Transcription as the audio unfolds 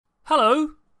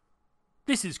Hello,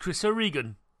 this is Chris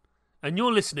O'Regan, and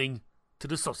you're listening to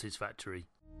The Sausage Factory.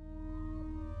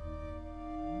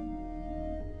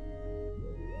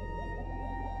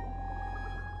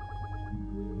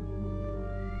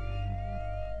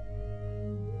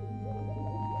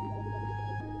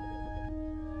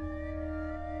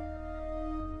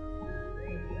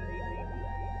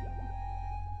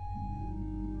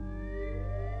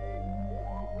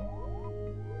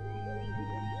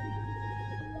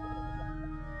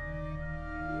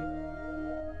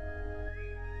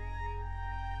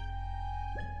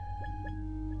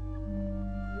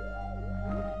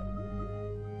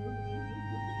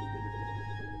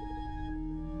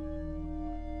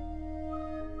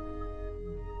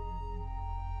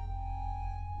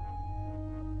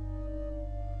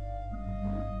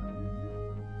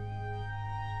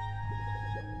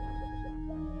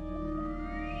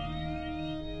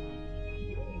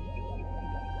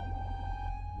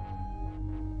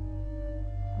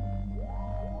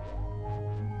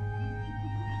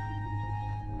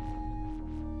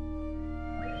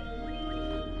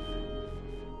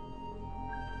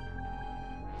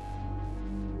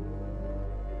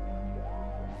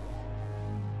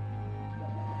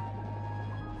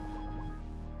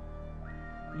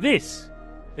 This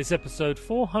is episode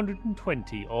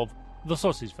 420 of The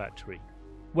Sausage Factory.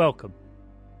 Welcome.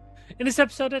 In this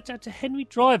episode, I chat to Henry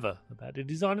Driver about the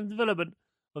design and development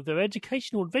of their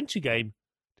educational adventure game,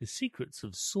 The Secrets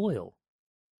of Soil.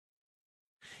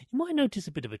 You might notice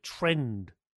a bit of a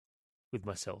trend with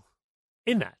myself.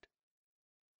 In that,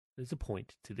 there's a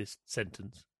point to this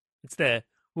sentence. It's there.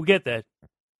 We'll get there.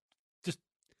 Just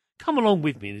come along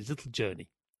with me in this little journey.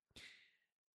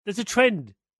 There's a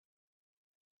trend.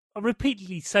 I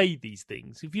repeatedly say these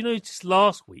things. If you noticed,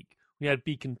 last week we had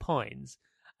Beacon Pines,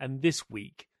 and this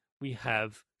week we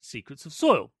have Secrets of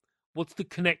Soil. What's the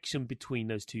connection between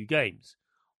those two games?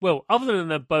 Well, other than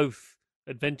they're both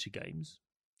adventure games,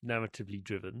 narratively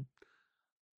driven,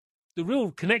 the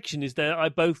real connection is that I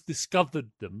both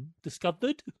discovered them.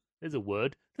 Discovered? There's a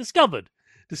word. Discovered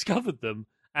them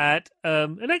at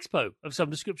an expo of some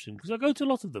description, because I go to a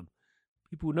lot of them.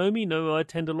 People who know me know I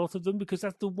attend a lot of them, because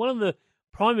that's one of the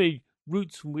primary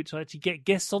routes from which I actually get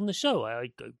guests on the show.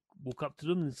 I go walk up to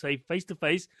them and say face to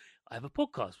face, I have a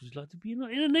podcast. Would you like to be in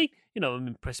it? And they, I'm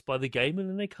impressed by the game, and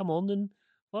then they come on and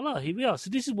voila, here we are. So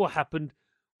this is what happened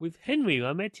with Henry.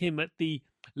 I met him at the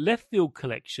Left Field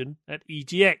Collection at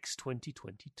EGX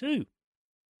 2022.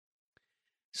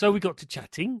 So we got to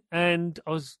chatting, and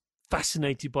I was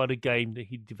fascinated by the game that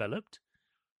he developed.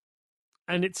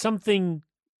 And it's something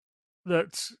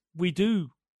that we do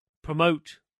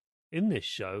promote in this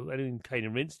show and in Cane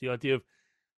and Rinse, the idea of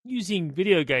using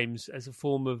video games as a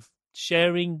form of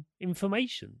sharing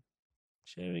information,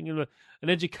 sharing an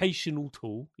educational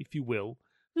tool, if you will,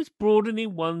 that's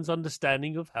broadening one's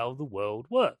understanding of how the world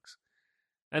works.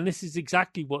 And this is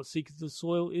exactly what Secrets of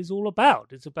Soil is all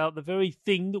about. It's about the very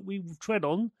thing that we tread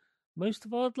on most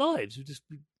of our lives. We just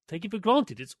take it for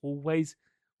granted. It's always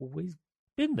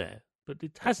been there, but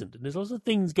it hasn't. And there's lots of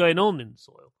things going on in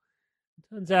soil.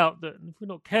 It turns out that if we're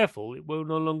not careful, it will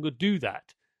no longer do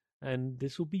that, and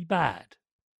this will be bad.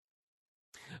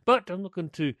 But I'm not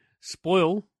going to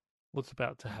spoil what's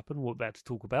about to happen, what we're about to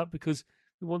talk about, because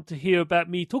we want to hear about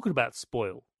me talking about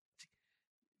spoil.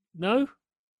 No?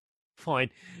 Fine.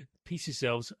 Peace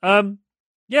yourselves.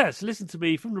 Yes, listen to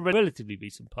me from the relatively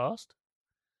recent past,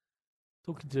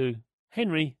 talking to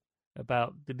Henry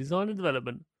about the design and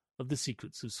development of The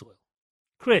Secrets of Soil.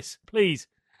 Chris, please,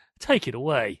 take it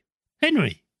away.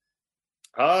 Henry.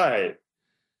 Hi.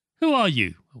 Who are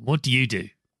you? What do you do?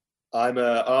 I'm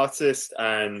an artist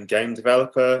and game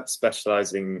developer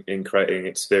specializing in creating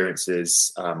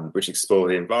experiences which explore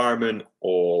the environment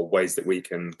or ways that we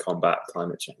can combat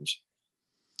climate change.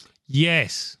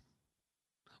 Yes.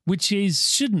 Which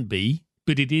shouldn't be,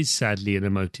 but it is sadly an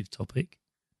emotive topic.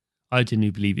 I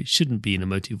genuinely believe it shouldn't be an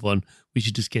emotive one. We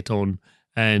should just get on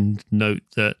and note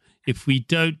that if we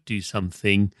don't do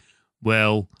something,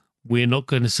 well, we're not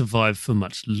going to survive for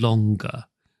much longer.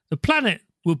 The planet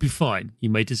will be fine. You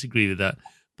may disagree with that,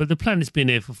 but the planet's been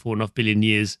here for 4.5 billion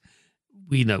years.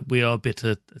 We know we are a bit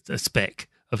a speck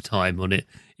of time on it.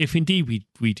 If indeed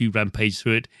we do rampage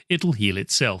through it, it'll heal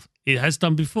itself. It has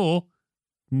done before,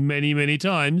 many, many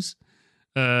times,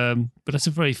 but that's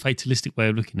a very fatalistic way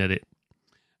of looking at it.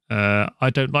 I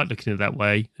don't like looking at it that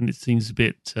way, and it seems a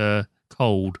bit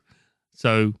cold.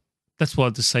 So that's why I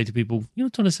just say to people, you're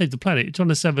not trying to save the planet, you're trying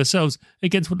to save ourselves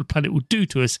against what the planet will do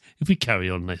to us if we carry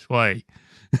on this way.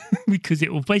 Because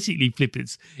it will basically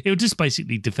it will just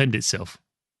basically defend itself.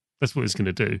 That's what it's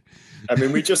going to do. I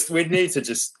mean, we need to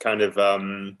just kind of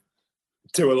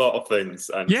do a lot of things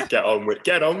and Yeah. get on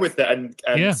with it, and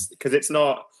Yeah. because it's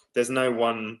not, there's no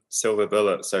one silver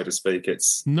bullet, so to speak.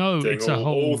 It's No, doing it's a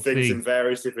whole all things thing. in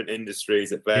various different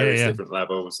industries at various different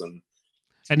levels, and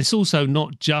it's also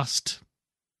not just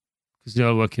because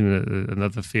I work in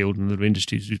another field and other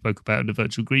industries we spoke about in the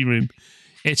virtual green room.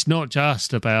 It's not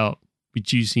just about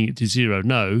reducing it to zero.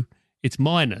 No, it's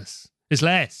minus. It's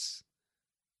less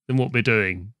than what we're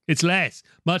doing. It's less.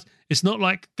 But it's not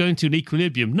like going to an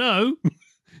equilibrium. No,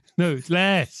 no, it's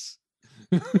less.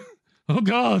 Oh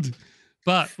God!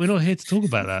 But we're not here to talk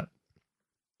about that.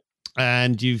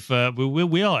 And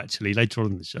we are actually later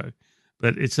on in the show,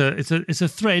 but it's a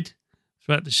thread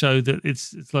throughout the show that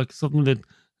it's like some of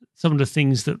the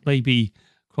things that maybe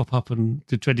crop up in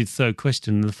the dreaded third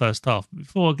question in the first half.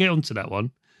 Before I get onto that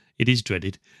one, it is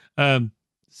dreaded.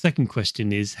 Second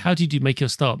question is, how did you make your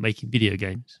start making video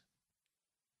games?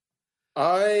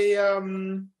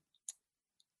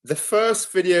 the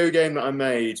first video game that I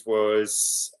made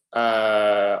was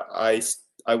I'd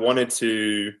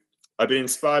been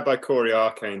inspired by Corey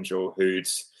Archangel, who'd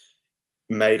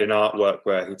made an artwork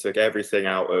where he took everything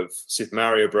out of Super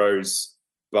Mario Bros.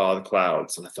 Bar the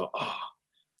clouds, and I thought, oh,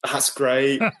 that's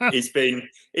great. He's the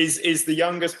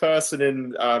youngest person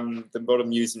in the Modern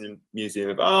Museum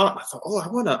of Art. I thought, oh, I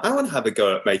want to have a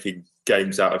go at making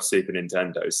games out of Super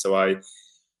Nintendo. So I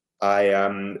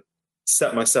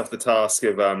set myself the task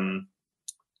of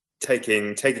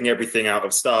taking everything out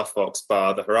of Star Fox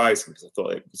Bar the Horizon, because I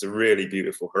thought it was a really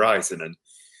beautiful horizon. And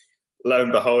lo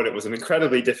and behold, it was an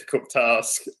incredibly difficult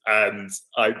task, and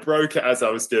I broke it as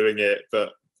I was doing it. But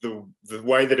the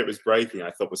way that it was breaking, I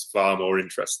thought, was far more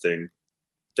interesting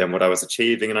than what I was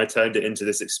achieving. And I turned it into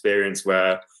this experience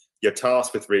where you're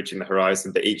tasked with reaching the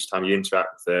horizon, but each time you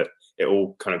interact with it, it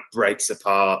all kind of breaks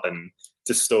apart and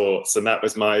distorts. And that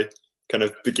was my kind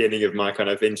of beginning of my kind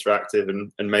of interactive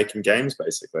and making games,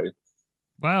 basically.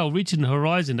 Wow, reaching the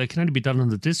horizon, that can only be done on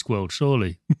the Discworld,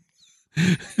 surely.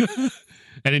 And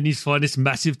then you find this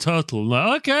massive turtle.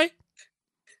 Like, okay,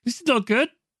 this is not good.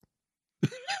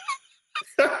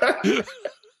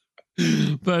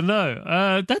 But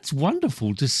no, that's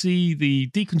wonderful to see the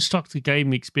deconstructed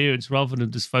game experience rather than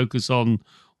just focus on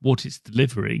what it's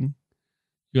delivering.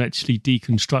 You actually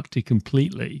deconstruct it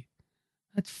completely.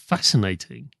 That's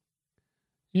fascinating.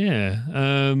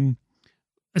 Yeah.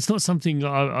 It's not something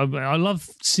I love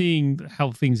seeing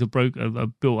how things are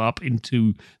built up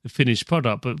into the finished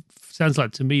product, but sounds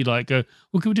like to me like, well,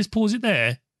 can we just pause it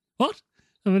there? What?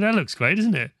 I mean, that looks great,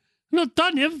 isn't it? I'm not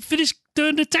done. You haven't finished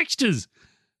doing the textures.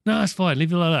 No, that's fine.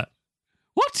 Leave it like that.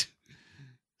 What?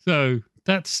 So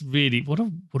that's really what a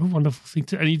wonderful thing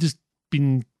to. And you've just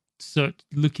been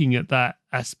looking at that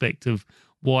aspect of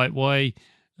why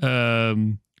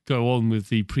go on with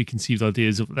the preconceived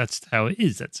ideas of that's how it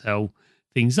is. That's how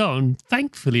things are. And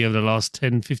thankfully, over the last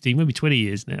 10, 15, maybe 20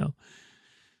 years now,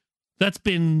 that's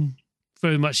been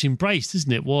very much embraced,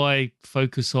 isn't it? Why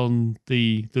focus on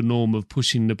the norm of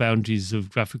pushing the boundaries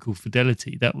of graphical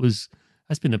fidelity?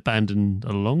 That's been abandoned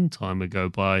a long time ago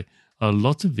by a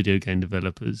lot of video game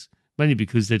developers, mainly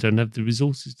because they don't have the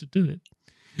resources to do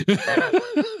it.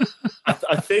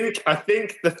 I think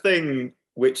the thing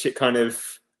which it kind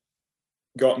of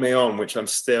got me on, which I'm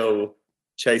still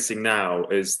chasing now,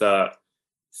 is that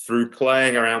through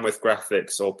playing around with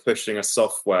graphics or pushing a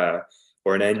software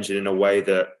or an engine in a way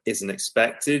that isn't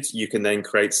expected, you can then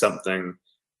create something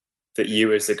that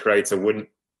you as a creator wouldn't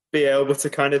be able to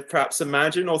kind of perhaps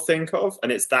imagine or think of.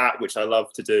 And it's that which I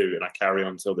love to do, and I carry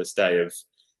on till this day. Of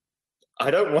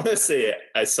I don't want to see it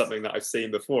as something that I've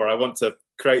seen before. I want to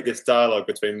create this dialogue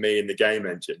between me and the game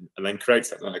engine, and then create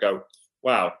something that I go,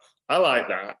 wow, I like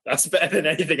that. That's better than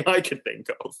anything I could think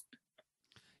of.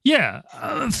 Yeah,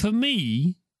 for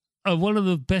me, one of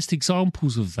the best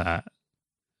examples of that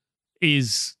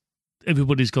is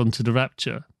Everybody's Gone to the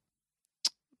Rapture,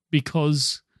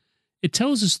 because it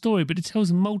tells a story, but it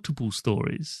tells multiple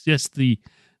stories. Yes, if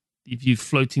you're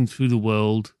floating through the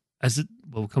world,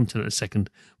 we'll come to that in a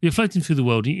second. You're floating through the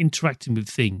world, you're interacting with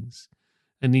things,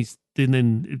 and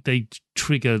then they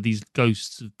trigger these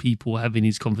ghosts of people having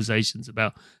these conversations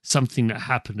about something that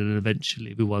happened, and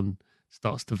eventually everyone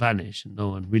starts to vanish, and no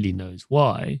one really knows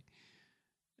why.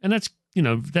 And that's,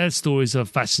 their stories are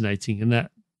fascinating, and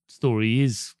that story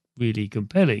is really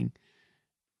compelling.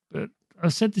 But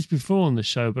I've said this before on the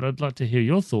show, but I'd like to hear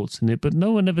your thoughts on it. But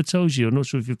no one ever tells you, I'm not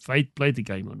sure if you've played the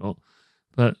game or not,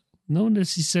 but no one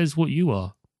actually says what you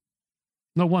are.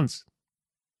 Not once.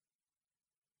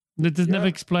 It never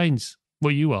explains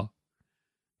what you are.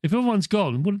 If everyone's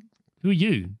gone, who are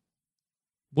you?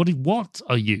 What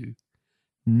are you?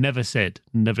 Never said,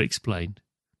 never explained.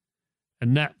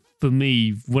 And that for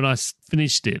me when I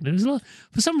finished it. And it was like,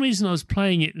 for some reason I was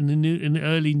playing it in the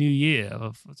early new year.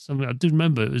 Of something I do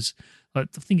remember. It was like,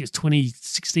 I think it's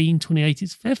 2016, 2018.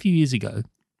 It's a fair few years ago.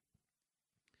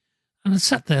 And I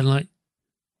sat there like,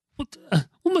 what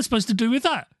am I supposed to do with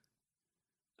that?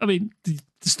 I mean, the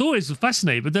stories were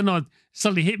fascinating, but then I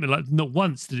suddenly hit me like, not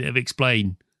once did it ever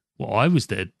explain what I was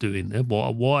there doing there,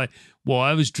 why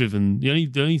I was driven. The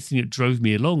only thing that drove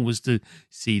me along was to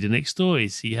see the next story,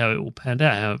 see how it all panned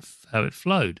out, how it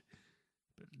flowed.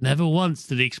 But never once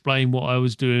did it explain what I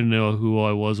was doing or who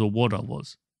I was or what I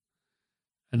was.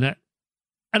 And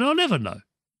I'll never know.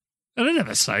 And I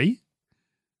never say.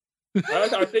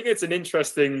 I think it's an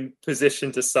interesting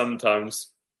position to sometimes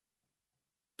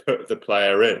put the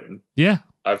player in. Yeah.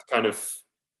 I've kind of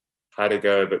had a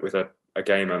go of it with a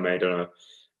game I made on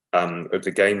of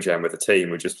the game jam with a team.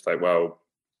 We're just like, well,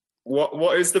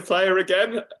 what is the player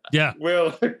again? Yeah.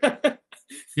 Will.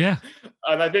 Yeah.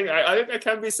 And I think there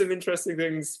can be some interesting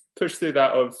things pushed through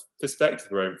that of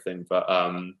perspective or everything. But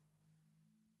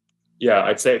yeah,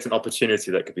 I'd say it's an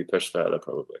opportunity that could be pushed further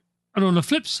probably. And on the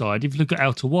flip side, if you look at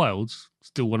Outer Wilds,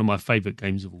 still one of my favourite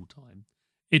games of all time.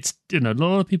 It's, a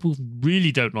lot of people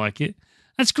really don't like it.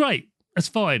 That's great. That's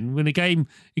fine. When a game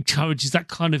encourages that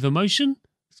kind of emotion,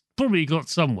 it's probably got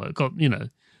somewhere,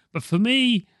 But for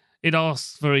me, it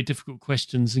asks very difficult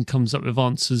questions and comes up with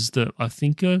answers that I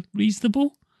think are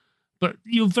reasonable. But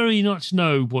you'll very much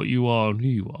know what you are and who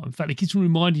you are. In fact, it keeps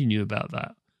reminding you about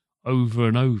that over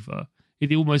and over.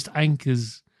 It almost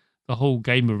anchors the whole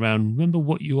game around, remember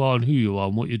what you are and who you are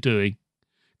and what you're doing.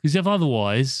 Because if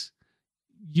otherwise,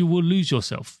 you will lose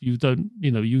yourself. You don't,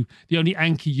 the only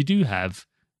anchor you do have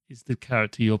is the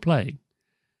character you're playing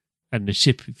and the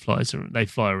ship they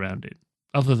fly around it.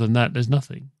 Other than that, there's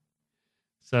nothing.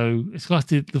 So it's like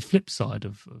the flip side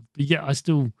of but yeah, I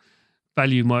still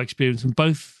value my experience in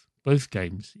both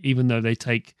games, even though they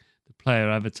take the player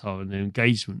avatar and their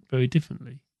engagement very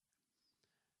differently.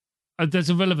 There's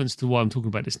a relevance to why I'm talking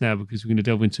about this now, because we're going to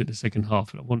delve into it in the second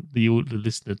half, and I want the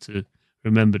listener to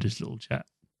remember this little chat.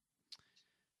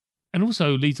 And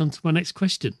also leads on to my next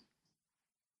question.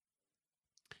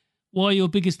 What are your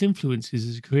biggest influences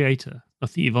as a creator? I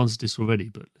think you've answered this already,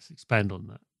 but let's expand on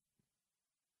that.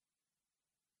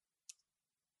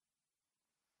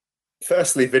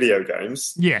 Firstly, video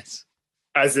games. Yes.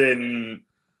 As in,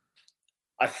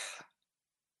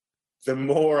 the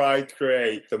more I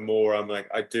create, the more I'm like,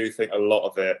 I do think a lot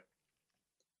of it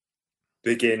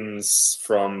begins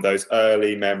from those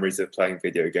early memories of playing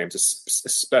video games,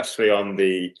 especially on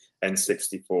the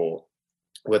N64,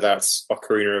 whether that's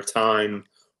Ocarina of Time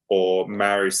or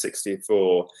Mario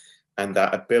 64, and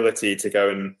that ability to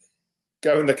go in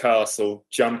the castle,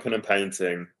 jumping and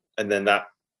painting, and then that,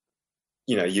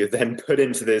 you're then put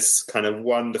into this kind of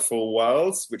wonderful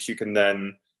world, which you can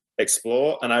then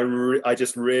explore. And I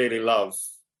just really love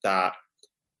that,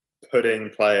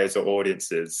 putting players or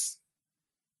audiences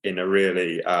in a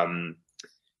really,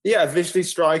 visually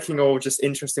striking or just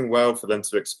interesting world for them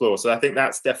to explore. So I think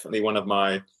that's definitely one of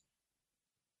my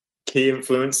key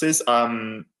influences.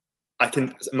 Another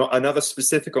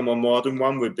specific or more modern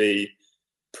one would be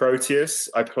Proteus.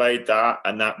 I played that,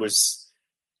 and that was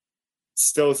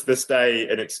still to this day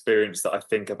an experience that I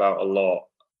think about a lot,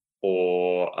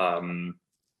 or I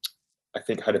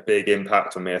think had a big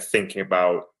impact on me of thinking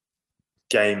about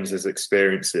games as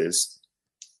experiences.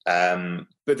 But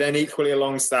then equally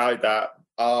alongside that,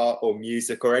 art or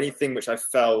music or anything which I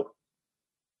felt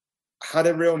had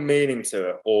a real meaning to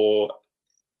it, or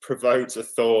provoked a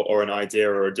thought or an idea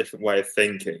or a different way of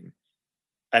thinking.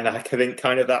 And I think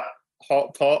kind of that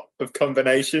hot pot of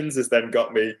combinations has then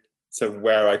got me to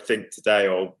where I think today,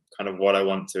 or kind of what I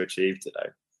want to achieve today.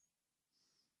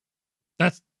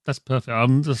 That's perfect.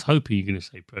 I'm just hoping you're going to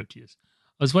say Proteus.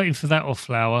 I was waiting for that or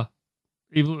Flower,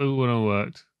 even when I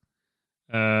worked.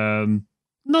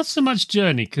 Not so much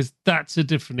Journey, because that's a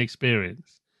different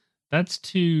experience. That's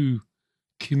too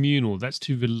communal. That's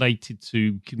too related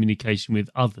to communication with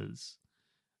others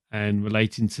and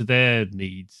relating to their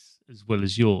needs as well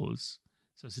as yours.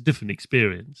 So it's a different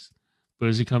experience. But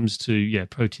as it comes to,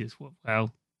 Proteus, wow, that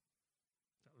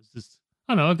was just,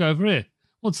 I'll go over here.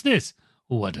 What's this?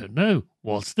 Oh, I don't know.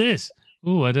 What's this?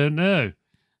 Oh, I don't know.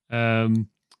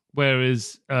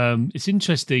 Whereas it's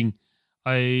interesting.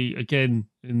 Again,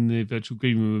 in the virtual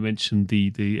green room, we mentioned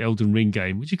the Elden Ring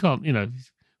game, which you can't,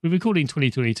 we're recording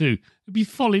 2022. It'd be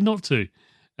folly not to.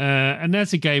 And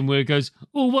that's a game where it goes,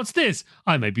 oh, what's this?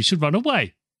 I maybe should run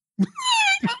away.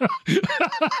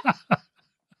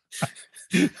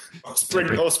 Or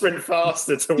sprint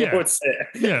faster towards it.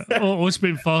 Yeah, or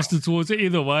sprint faster towards it.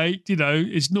 Either way,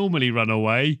 it's normally run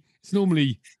away. It's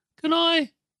normally, can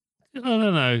I? I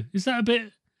don't know. Is that a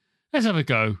bit? Let's have a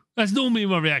go. That's normally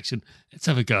my reaction. Let's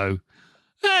have a go.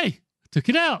 Hey, took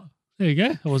it out. There you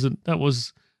go. That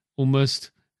was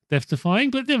almost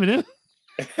death-defying, but there we go.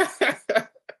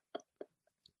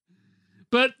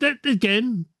 But that,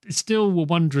 again, it's still a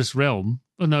wondrous realm.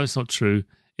 Oh, no, it's not true.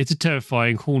 It's a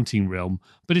terrifying, haunting realm,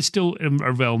 but it's still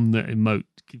a realm that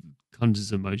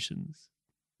conjures emotions,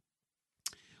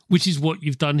 which is what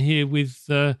you've done here with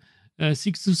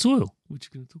Secrets of Soil,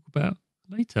 which we're going to talk about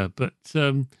later. But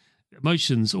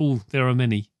emotions, there are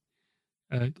many.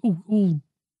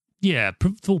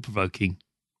 Thought-provoking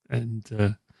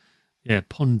and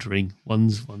pondering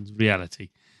one's reality.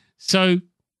 So,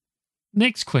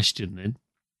 next question then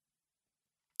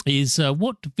is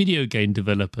what video game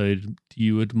developer do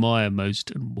you admire most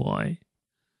and why?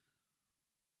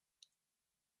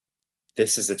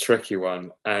 This is a tricky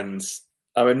one, and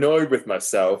I'm annoyed with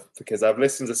myself because I've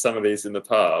listened to some of these in the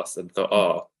past and thought,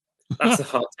 oh, that's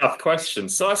a tough question.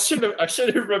 So I should have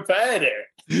prepared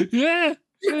it. Yeah,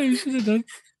 you should have done.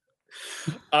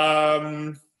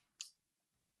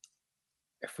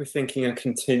 If we're thinking a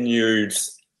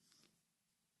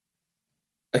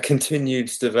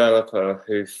continued developer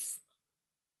who've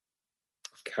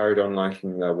carried on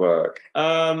liking their work.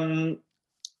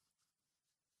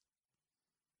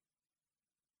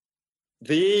 The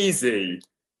easy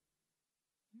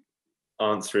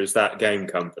answer is that game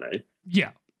company.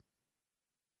 Yeah.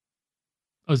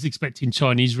 I was expecting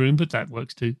Chinese Room, but that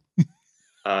works too.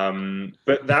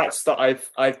 But that's that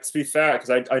I've to be fair,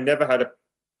 because I never had a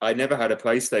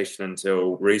PlayStation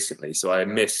until recently, so I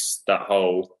missed that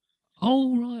whole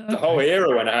the whole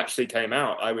era when it actually came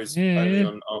out. I was only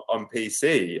on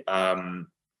PC and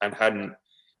hadn't.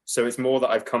 So it's more that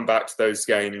I've come back to those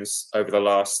games over the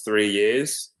last 3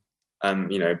 years.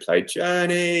 Played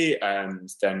Journey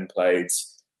and then played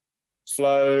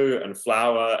Flow and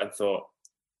Flower and thought,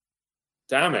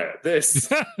 damn it,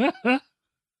 this.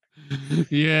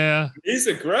 Yeah. These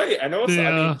are great. And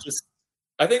also,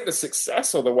 I think the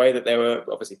success or the way that they were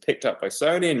obviously picked up by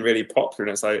Sony and really popular,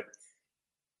 and it's like,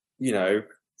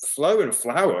 Flow and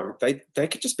Flower, they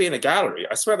could just be in a gallery.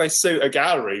 I swear they suit a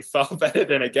gallery far better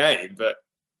than a game,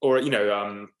 or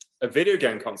a video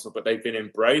game console, but they've been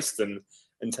embraced and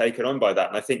taken on by that.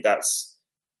 And I think that's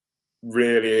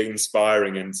really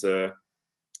inspiring and to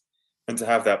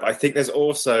have that. But I think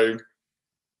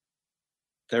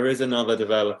there is another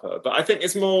developer, but I think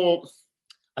it's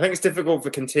difficult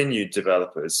for continued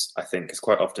developers, I think, because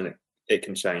quite often it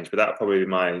can change. But that would probably be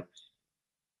my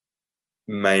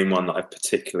main one that I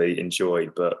particularly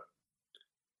enjoyed. But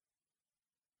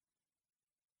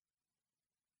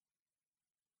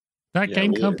that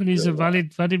game company is a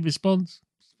valid response.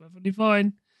 It's perfectly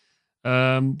fine.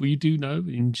 We do know,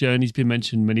 in Journey's been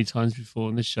mentioned many times before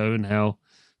on the show, and how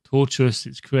torturous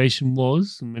its creation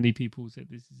was. And many people said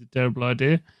this is a terrible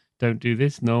idea. Don't do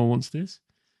this. No one wants this.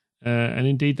 And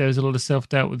indeed, there's a lot of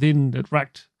self-doubt within that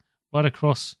racked right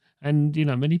across. And,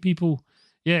 many people,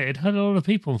 it hurt a lot of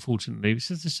people, unfortunately. It's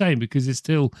just a shame because it's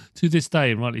still, to this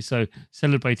day, and rightly so,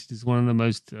 celebrated as one of the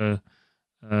most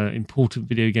important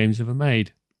video games ever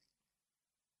made.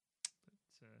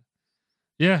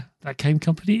 That game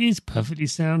company is perfectly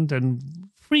sound and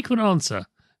frequent answer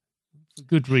for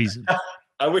good reason.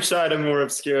 I wish I had a more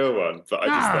obscure one, but I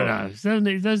just don't.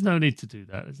 No. There's no need to do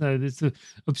that.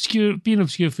 Being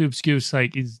obscure for obscure's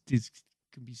sake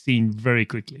can be seen very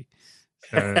quickly.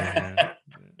 So, don't worry about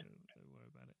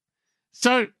it.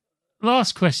 So,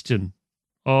 last question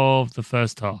of the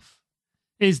first half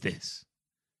is this: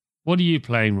 what are you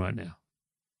playing right now?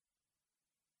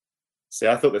 See,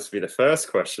 I thought this would be the first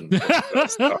question.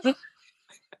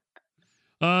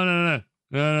 Oh, no.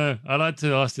 I like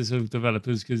to ask this of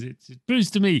developers because it proves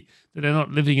to me that they're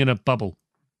not living in a bubble.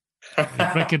 They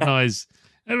recognise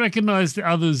the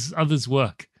others'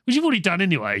 work, which you've already done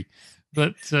anyway.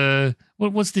 But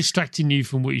what's distracting you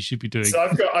from what you should be doing? So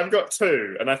I've got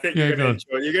two, and I think you're going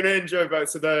to enjoy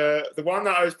both. So the one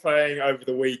that I was playing over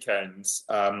the weekend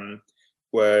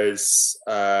was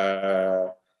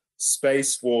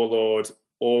Space Warlord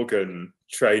Organ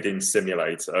Trading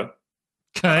Simulator.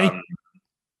 Okay.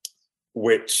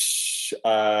 Which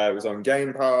was on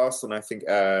Game Pass, and I think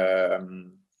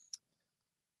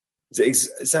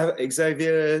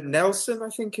Xavier Nelson, I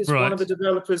think, is one of the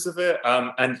developers of it.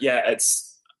 I'd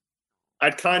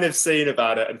kind of seen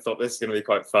about it and thought this is going to be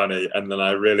quite funny, and then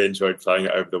I really enjoyed playing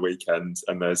it over the weekend.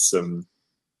 And there's some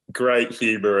great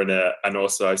humor in it, and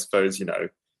also, I suppose,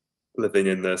 living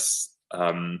in this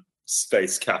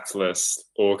space capitalist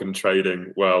organ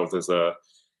trading world is an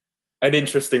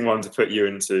interesting one to put you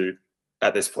into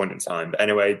at this point in time. But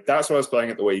anyway, that's what I was playing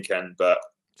at the weekend. But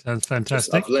Sounds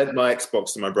fantastic. I've lent my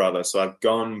Xbox to my brother, so I've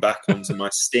gone back onto my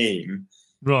Steam.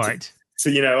 Right. So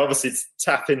obviously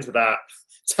tap into that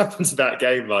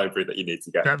game library that you need to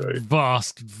get That through.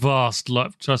 vast,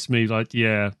 like, trust me, like,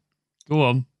 yeah. Go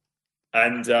on.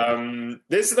 And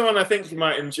this is the one I think you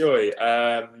might enjoy.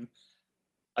 I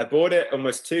bought it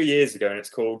almost 2 years ago, and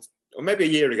it's called, or maybe a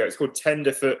year ago, it's called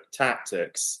Tenderfoot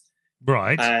Tactics.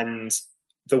 Right. And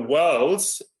the world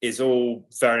is all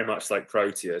very much like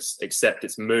Proteus, except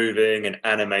it's moving and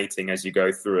animating as you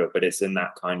go through it, but it's in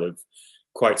that kind of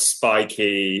quite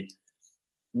spiky.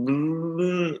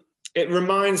 It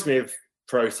reminds me of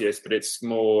Proteus, but it's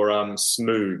more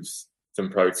smooth than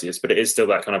Proteus, but it is still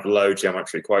that kind of low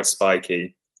geometry, quite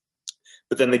spiky.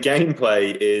 But then the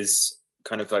gameplay is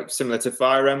kind of like similar to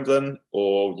Fire Emblem,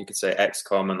 or you could say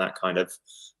XCOM, and that kind of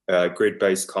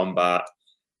grid-based combat.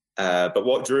 But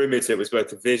what drew me to it was both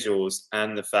the visuals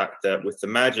and the fact that with the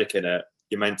magic in it,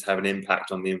 you're meant to have an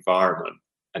impact on the environment,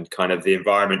 and kind of the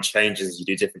environment changes as you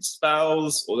do different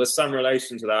spells, or there's some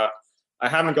relation to that. I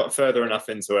haven't got further enough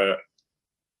into it,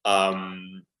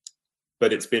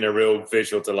 but it's been a real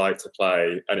visual delight to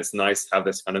play, and it's nice to have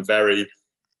this kind of very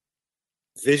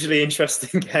visually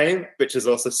interesting game, which has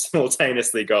also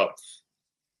simultaneously got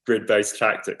grid-based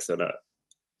tactics in it.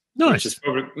 Nice. Which is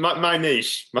probably my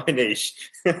niche.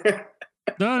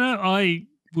 No.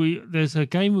 There's a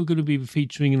game we're going to be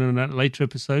featuring in a later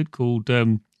episode called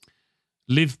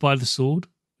Live by the Sword,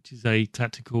 which is a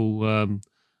tactical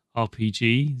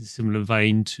RPG, similar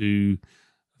vein to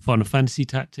Final Fantasy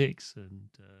Tactics and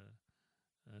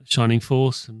Shining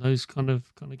Force and those kind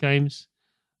of games.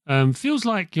 Feels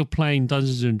like you're playing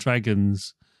Dungeons and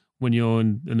Dragons when you're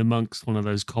in amongst one of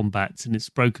those combats, and it's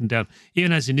broken down,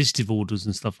 even as initiative orders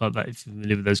and stuff like that, if you're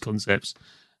familiar with those concepts.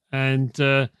 And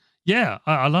I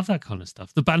love that kind of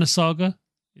stuff. The Banner Saga,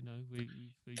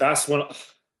 that's one.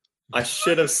 I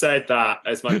should have said that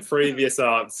as my previous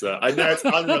answer. I know it's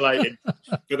unrelated,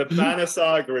 but the Banner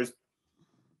Saga is,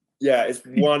 it's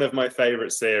one of my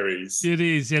favourite series. It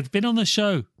is. Yeah, it's been on the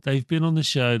show. They've been on the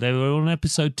show. They were on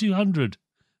episode 200,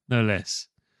 no less.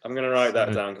 I'm going to write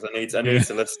that down because I need to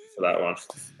listen to that one.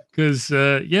 Because,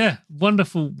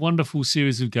 wonderful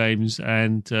series of games.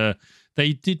 And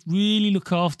they did really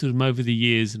look after them over the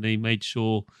years, and they made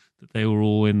sure that they were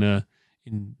all they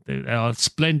are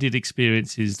splendid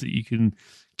experiences that you can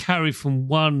carry from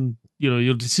one,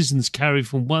 your decisions carry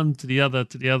from one to the other,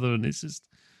 and it's just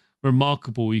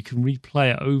remarkable. You can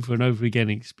replay it over and over again,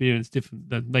 experience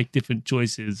make different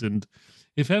choices. And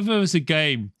if ever there's a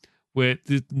game where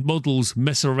the models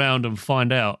mess around and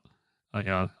find out,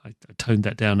 I toned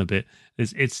that down a bit.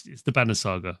 It's the Banner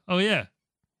Saga. Oh yeah,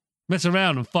 mess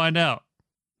around and find out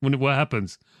what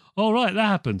happens. Oh right, that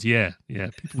happens. Yeah.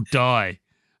 People die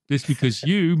just because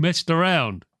you messed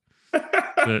around.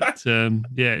 But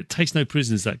it takes no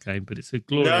prisoners, that game. But it's a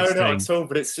glorious thing. No, not at all.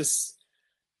 But it's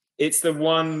the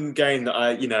one game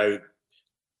that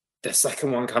the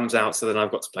second one comes out, so then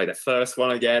I've got to play the first one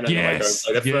again, and then I go and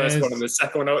play the first one and the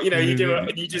second one. You do it,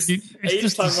 and you just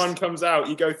each time one comes out,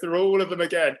 you go through all of them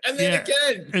again, and then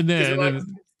again, and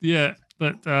then.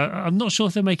 But I'm not sure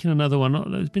if they're making another one.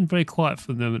 It's been very quiet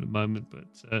from them at the moment, but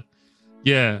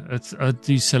I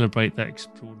do celebrate that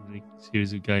extraordinary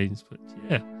series of games. But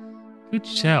good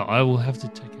shout. I will have to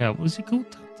check out. What's it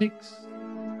called? Tactics.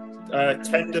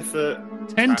 Tenderfoot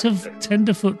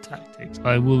Tactics.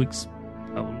 I will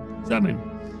examine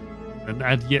and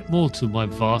add yet more to my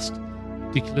vast,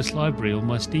 ridiculous library on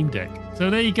my Steam Deck. So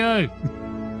there you go.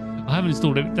 I haven't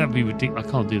installed it. That'd be ridiculous.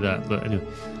 I can't do that. But anyway.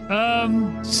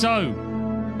 So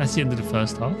that's the end of the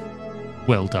first half.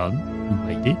 Well done. You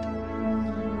made it.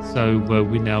 So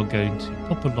we're now going to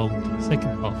pop along to the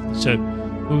second half of the show,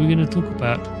 where we're going to talk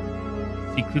about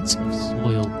secrets of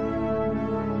soil.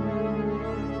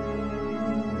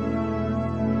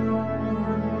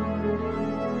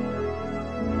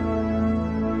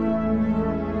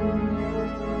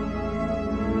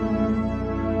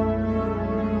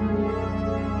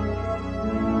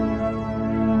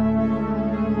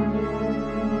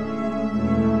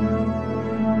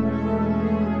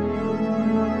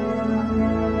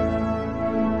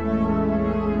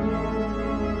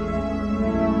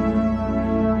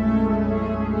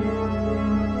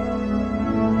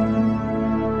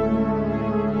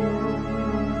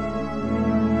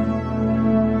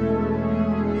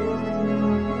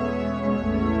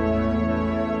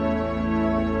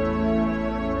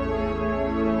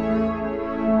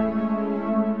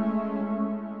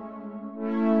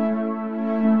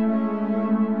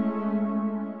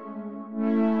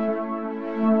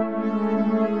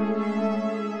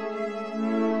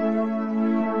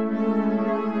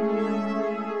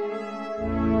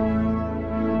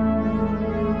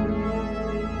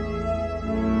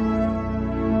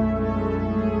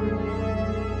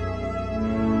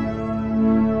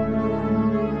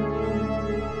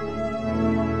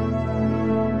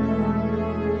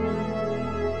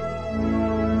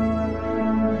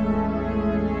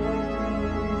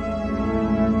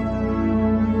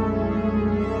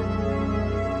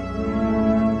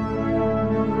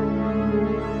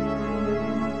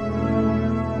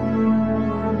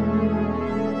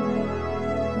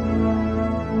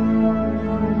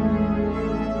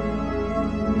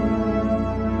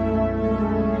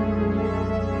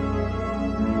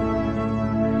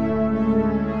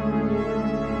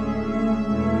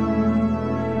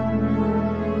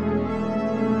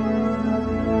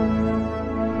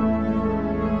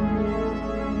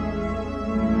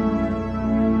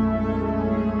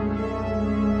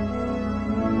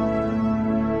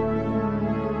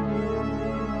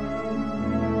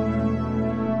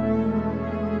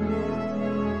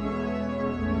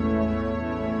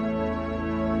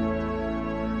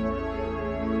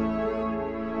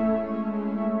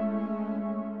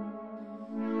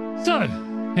 So,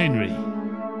 Henry,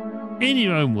 in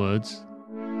your own words,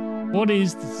 what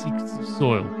is the Secrets of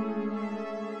Soil?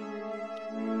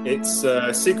 It's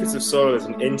Secrets of Soil is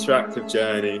an interactive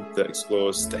journey that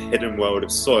explores the hidden world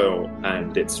of soil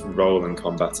and its role in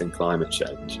combating climate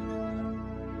change.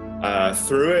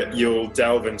 Through it, you'll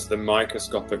delve into the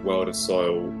microscopic world of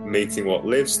soil, meeting what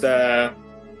lives there,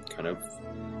 kind of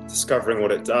discovering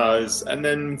what it does, and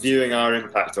then viewing our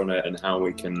impact on it and how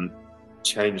we can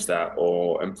change that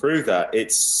or improve that.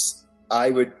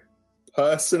 I would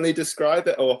personally describe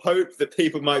it, or hope that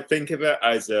people might think of it,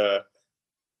 as a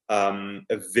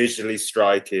visually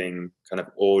striking kind of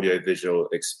audio-visual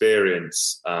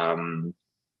experience, but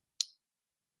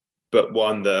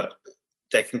one that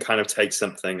they can kind of take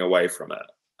something away from it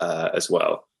as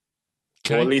well.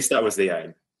 Okay. Or at least that was the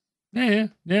aim. Yeah.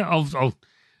 I'll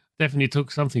definitely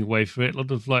took something away from it. A lot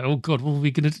of like, oh God, what are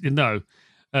we going to do? No.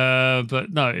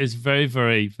 But no, it's very,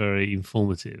 very, very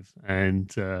informative. And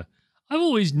I've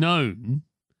always known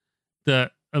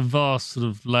that a vast sort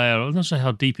of layer, I'm not sure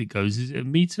how deep it goes. Is it a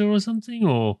meter or something?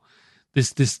 Or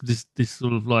this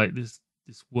sort of like this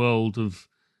world of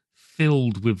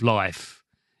filled with life.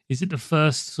 Is it the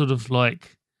first sort of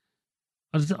like,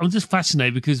 I'm just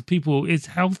fascinated because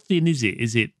how thin is it?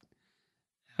 Is it,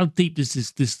 how deep does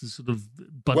this sort of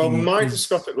budding? Well,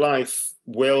 microscopic life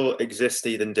will exist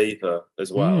even deeper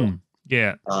as well.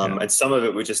 Yeah. And some of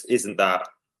it just isn't that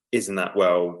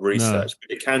well researched. No.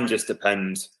 But it can just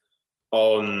depend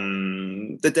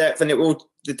on the depth, and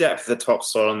the depth of the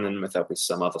topsoil, and then there'll be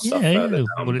some other stuff further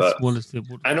down.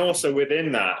 And also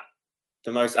within that,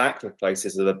 the most active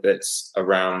places are the bits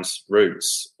around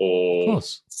roots or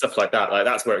stuff like that. Like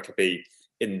that's where it could be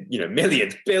in,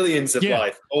 millions, billions of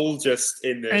life, all just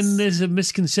in this. And there's a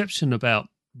misconception about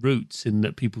roots in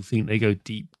that people think they go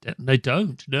deep. They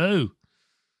don't. No,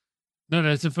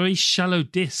 it's a very shallow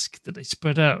disc that they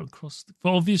spread out across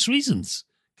for obvious reasons.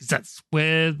 Because that's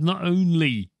where not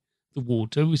only the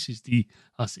water, which is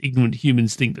us ignorant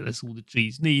humans think that that's all the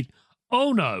trees need.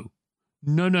 Oh, no.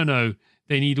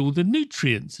 They need all the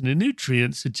nutrients, and the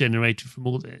nutrients are generated from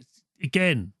all this.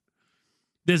 Again,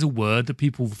 there's a word that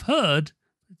people have heard.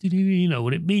 Do you really know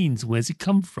what it means? Where's it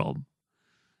come from?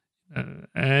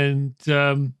 And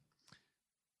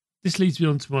this leads me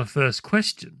on to my first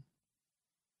question.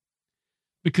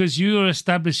 Because you are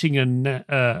establishing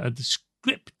a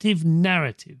descriptive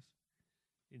narrative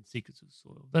in Secrets of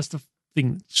Soil. That's the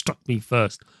thing that struck me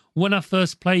first. When I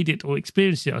first played it, or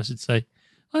experienced it, I should say.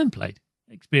 I haven't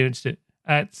experienced it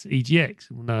at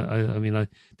EGX. No, I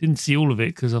didn't see all of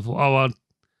it because I thought,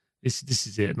 this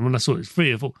is it. And when I saw it was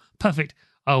free, I thought, perfect,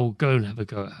 I'll go and have a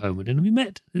go at home. And then we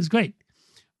met. It was great.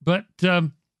 But,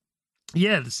 the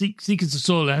Secrets of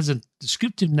Soil has a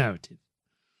descriptive narrative.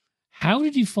 How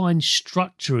did you find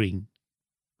structuring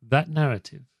that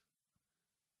narrative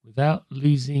without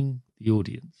losing the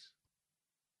audience?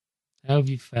 How have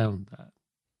you found that?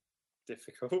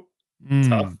 Difficult.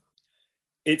 Tough.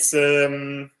 It's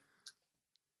I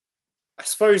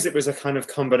suppose it was a kind of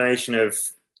combination of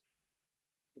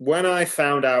when I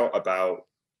found out about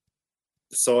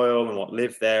the soil and what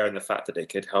lived there and the fact that it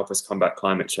could help us combat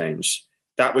climate change,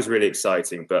 that was really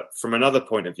exciting. But from another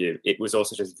point of view, it was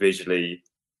also just visually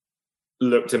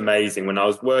looked amazing. When I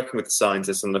was working with the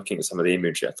scientists and looking at some of the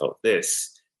imagery, I thought,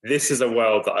 this is a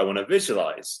world that I want to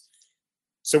visualize.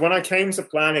 So when I came to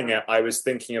planning it, I was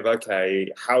thinking of, okay,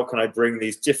 how can I bring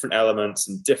these different elements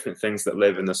and different things that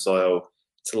live in the soil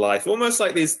to life? Almost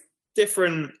like these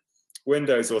different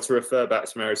windows, or to refer back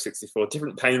to Mario 64,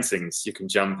 different paintings you can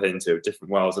jump into,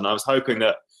 different worlds. And I was hoping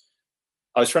that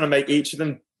I was trying to make each of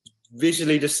them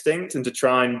visually distinct and to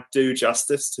try and do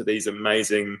justice to these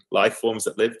amazing life forms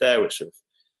that live there,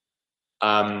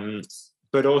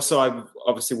 but also I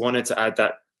obviously wanted to add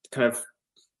that kind of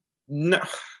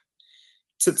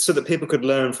so that people could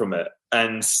learn from it,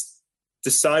 and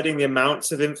deciding the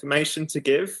amounts of information to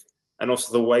give and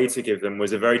also the way to give them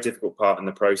was a very difficult part in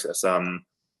the process.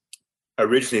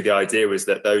 Originally, the idea was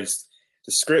that those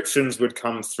descriptions would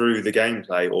come through the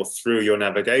gameplay or through your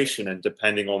navigation, and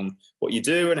depending on what you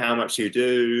do and how much you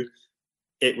do,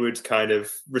 it would kind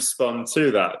of respond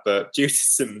to that. But due to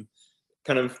some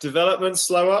kind of development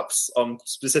slow-ups on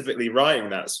specifically writing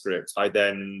that script, I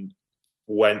then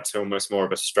went to almost more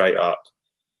of a straight-up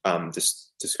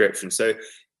description. So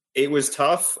it was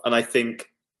tough, and I think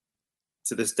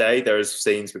to this day there are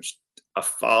scenes which are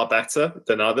far better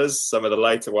than others. Some of the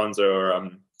later ones are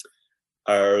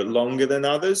longer than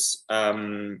others,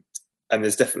 and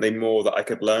there's definitely more that I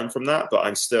could learn from that. But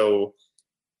I'm still,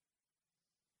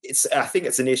 I think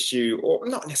it's an issue, or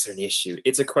not necessarily an issue.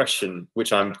 It's a question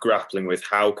which I'm grappling with.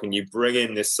 How can you bring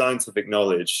in this scientific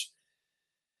knowledge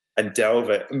and delve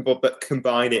it, but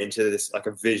combine it into this like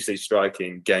a visually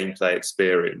striking gameplay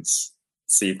experience.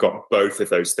 So you've got both of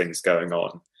those things going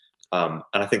on, and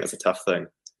I think that's a tough thing.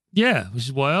 Yeah, which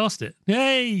is why I asked it.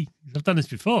 Yay! I've done this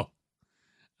before,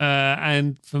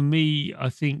 and for me, I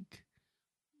think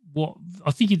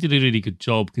you did a really good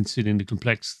job considering the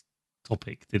complex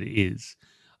topic that it is.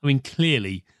 I mean,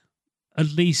 clearly, at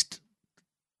least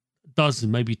a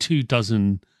dozen, maybe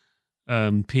 24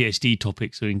 PhD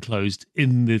topics are enclosed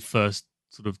in the first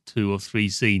sort of 2 or 3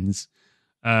 scenes,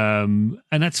 and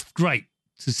that's great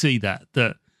to see that.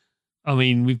 I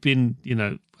mean, we've been,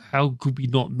 how could we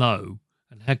not know,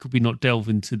 and how could we not delve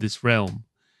into this realm,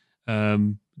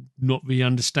 not really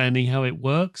understanding how it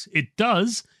works? It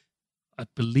does, I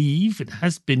believe, it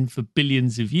has been for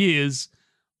billions of years,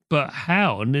 but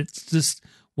how? And it's just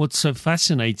what's so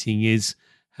fascinating is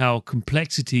how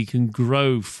complexity can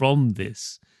grow from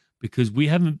this, because we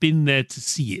haven't been there to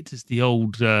see it. It's the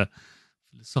old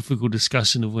philosophical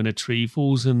discussion of when a tree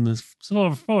falls in the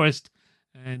forest,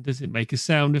 and does it make a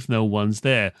sound if no one's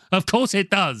there? Of course it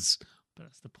does. But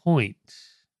that's the point.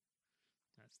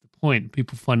 That's the point.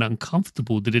 People find it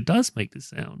uncomfortable that it does make the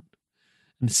sound.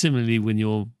 And similarly, when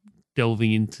you're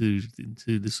delving into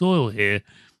the soil here,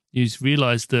 you just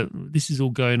realize that this is all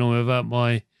going on without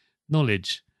my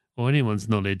knowledge or anyone's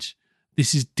knowledge.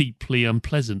 This is deeply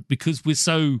unpleasant because we're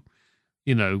so,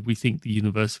 we think the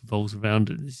universe revolves around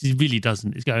it. It really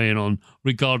doesn't. It's going on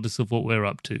regardless of what we're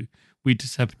up to. We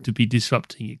just happen to be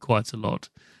disrupting it quite a lot.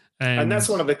 And that's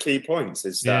one of the key points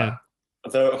is that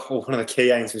one of the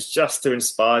key aims was just to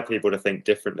inspire people to think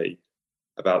differently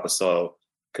about the soil.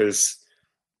 Because,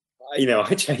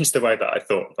 I changed the way that I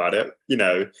thought about it.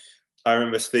 I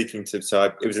remember speaking to,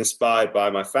 it was inspired by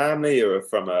my family who were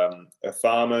from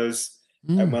farmers.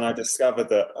 And when I discovered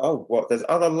that, there's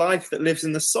other life that lives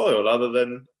in the soil other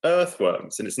than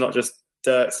earthworms. And it's not just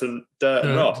dirt and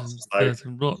rot. Dirt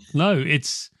and rot. No,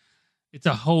 it's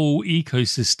a whole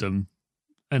ecosystem.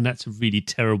 And that's a really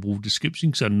terrible description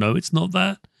because I know it's not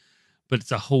that. But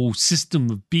it's a whole system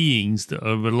of beings that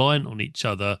are reliant on each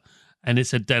other. And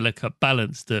it's a delicate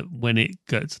balance that when it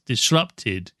gets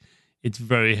disrupted, it's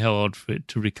very hard for it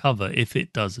to recover, if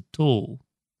it does at all.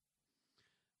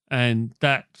 And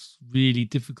that's really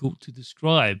difficult to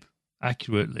describe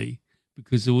accurately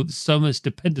because there's so much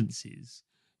dependencies.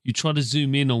 You try to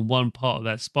zoom in on one part of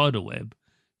that spider web,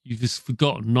 you've just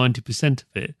forgotten 90%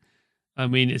 of it. I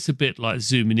mean, it's a bit like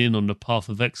zooming in on the Path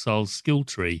of Exile's skill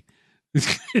tree.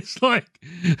 It's like...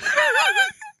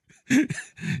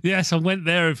 Yes, I went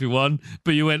there, everyone.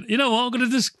 But you went, you know what? I'm going to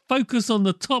just focus on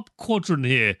the top quadrant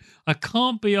here. I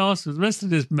can't be asked for the rest of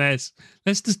this mess.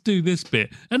 Let's just do this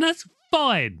bit. And that's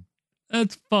fine.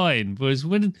 That's fine. Whereas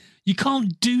when you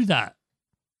can't do that.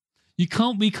 We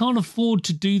can't afford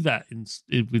to do that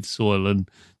with soil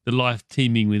and the life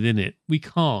teeming within it. We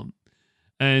can't.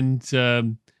 And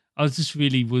I was just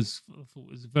really I thought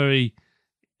it was a very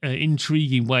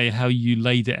intriguing way how you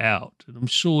laid it out. And I'm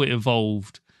sure it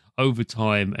evolved over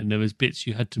time, and there was bits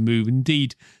you had to move.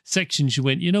 Indeed, sections you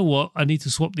went, you know what, I need to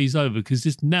swap these over because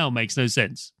this now makes no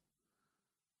sense.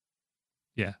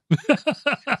 Yeah.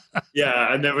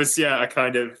 Yeah, and there was, I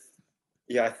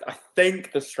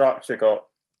think the structure got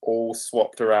all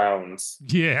swapped around.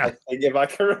 Yeah. I think if I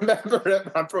can remember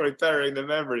it, I'm probably burying the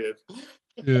memory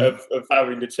of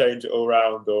having to change it all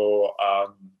around or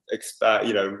expand,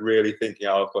 really thinking,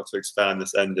 I've got to expand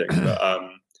this ending. But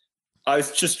I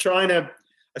was just trying to,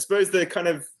 I suppose the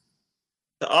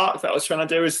arc that I was trying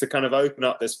to do is to kind of open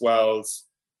up this world,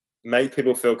 make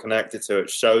people feel connected to it,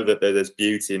 show that there's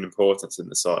beauty and importance in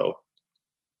the soil,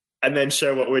 and then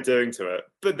show what we're doing to it.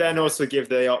 But then also give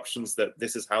the options that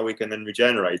this is how we can then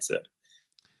regenerate it.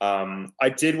 I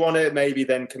did want to maybe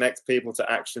then connect people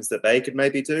to actions that they could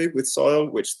maybe do with soil,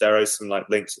 which there are some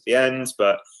links at the end,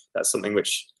 but that's something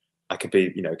which could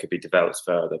be developed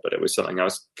further. But it was something I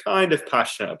was kind of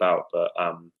passionate about. But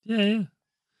yeah.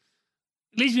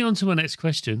 It leads me on to my next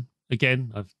question.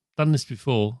 Again, I've done this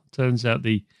before. Turns out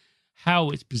how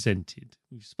it's presented.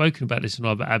 We've spoken about this in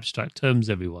rather abstract terms,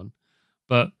 everyone.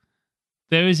 But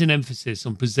there is an emphasis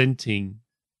on presenting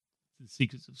the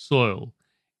secrets of soil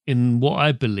in what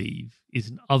I believe is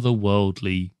an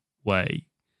otherworldly way.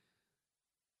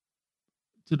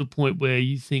 To the point where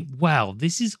you think, wow,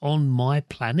 this is on my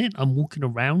planet. I'm walking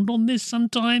around on this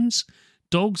sometimes.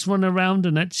 Dogs run around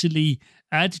and actually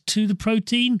add to the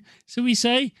protein, so we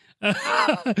say,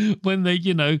 when they,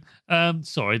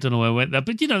 sorry, I don't know where I went there,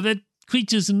 but, they're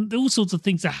creatures and all sorts of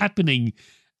things are happening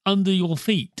under your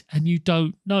feet and you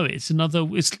don't know it.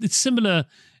 It's similar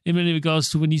in many regards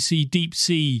to when you see deep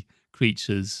sea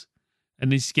creatures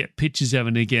and they just get pictures every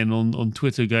and again on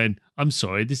Twitter going, "I'm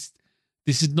sorry, this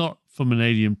is not from an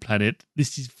alien planet.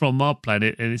 This is from our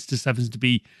planet, and it just happens to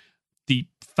be deep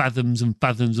fathoms and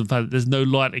fathoms and fathoms. There's no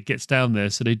light that gets down there,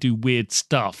 so they do weird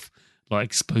stuff like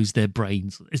expose their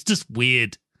brains. It's just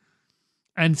weird."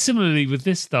 And similarly with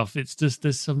this stuff, it's just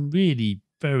there's some really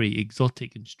very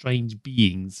exotic and strange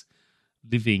beings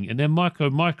living, and they're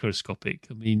microscopic.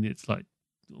 I mean, it's like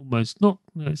almost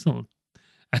it's not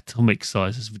atomic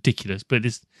size. It's ridiculous, but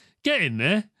it's getting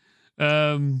there.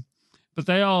 But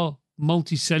they are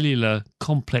multicellular,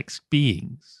 complex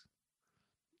beings,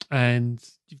 and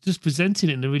you've just presented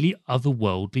it in a really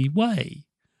otherworldly way.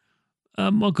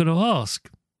 I've got to ask,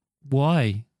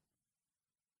 why?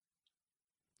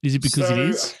 Is it because it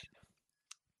is?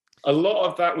 A lot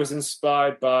of that was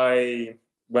inspired by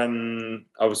when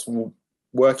I was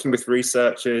working with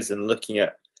researchers and looking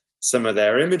at some of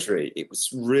their imagery. It was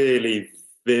really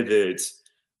vivid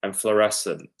and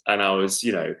fluorescent. And I was,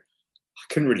 I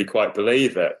couldn't really quite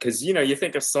believe it. Because, you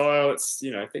think of soil, it's,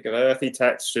 think of earthy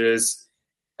textures.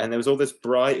 And there was all this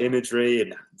bright imagery,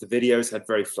 and the videos had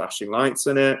very flashing lights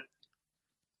in it.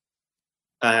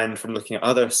 And from looking at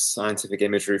other scientific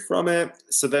imagery from it.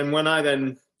 So then when I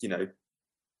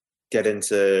get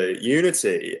into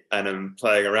Unity and I'm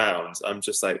playing around, I'm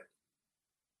just like,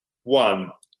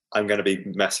 one, I'm going to be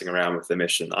messing around with the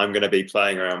mission. I'm going to be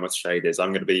playing around with shaders.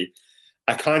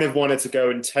 I kind of wanted to go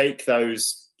and take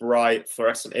those bright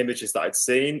fluorescent images that I'd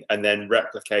seen and then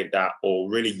replicate that,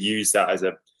 or really use that as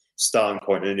a starting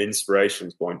point and an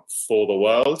inspiration point for the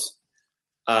world.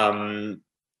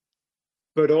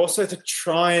 But also to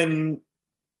try and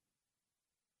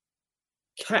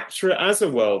capture it as a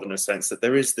world, in a sense that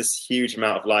there is this huge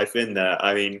amount of life in there.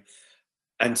 I mean,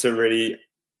 and to really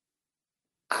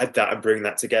add that and bring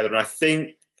that together. And I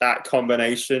think that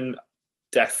combination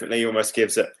definitely almost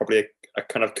gives it probably a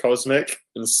kind of cosmic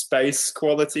and space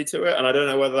quality to it. And I don't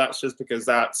know whether that's just because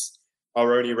that's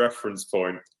our only reference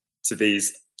point to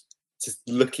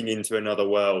looking into another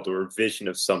world or a vision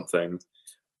of something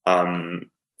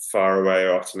far away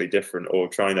or utterly different, or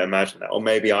trying to imagine that, or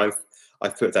maybe I've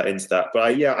put that into that.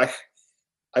 But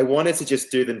I wanted to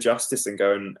just do them justice and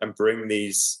go and bring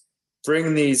these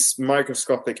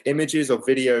microscopic images or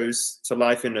videos to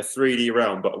life in a 3D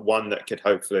realm, but one that could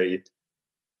hopefully,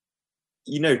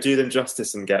 do them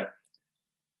justice and get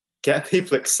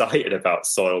people excited about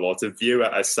soil, or to view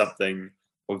it as something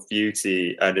of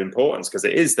beauty and importance, because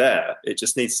it is there. It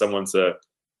just needs someone to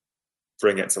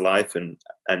bring it to life and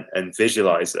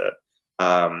visualize it.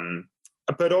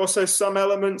 But also some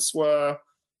elements where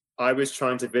I was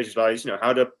trying to visualize,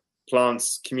 how do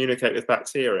plants communicate with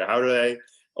bacteria?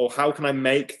 How can I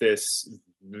make this,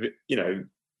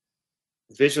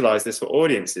 visualize this for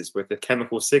audiences with the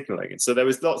chemical signaling? And so there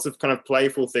was lots of kind of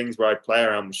playful things where I'd play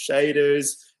around with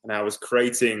shaders, and I was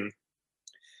creating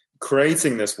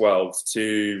this world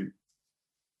to,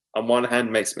 on one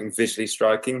hand, make something visually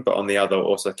striking, but on the other,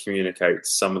 also communicate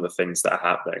some of the things that are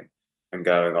happening and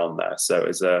going on there. So it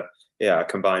was a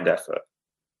combined effort.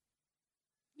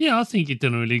 Yeah, I think you've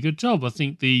done a really good job. I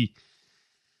think you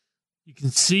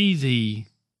can see the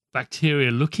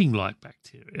bacteria looking like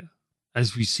bacteria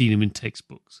as we've seen them in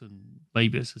textbooks, and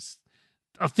maybe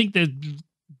I think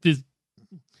there's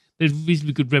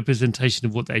reasonably good representation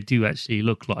of what they do actually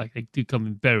look like. They do come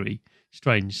in very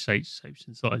strange shapes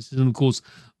and sizes, and of course,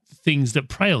 the things that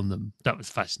prey on them. That was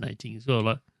fascinating as well.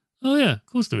 Like, oh yeah, of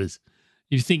course there is.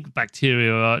 You think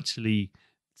bacteria are actually,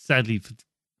 sadly,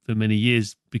 for many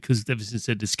years, because ever since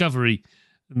their discovery,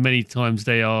 many times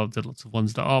there are lots of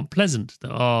ones that aren't pleasant,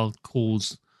 that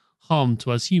cause harm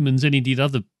to us humans and indeed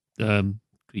other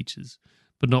creatures.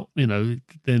 But not, then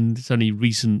it's only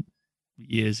recent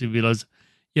years you realise,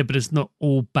 yeah, but it's not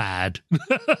all bad.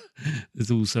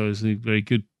 There's also a very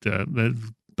good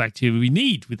bacteria we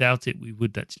need. Without it, we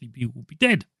would actually be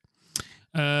dead.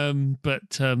 But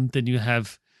then you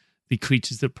have the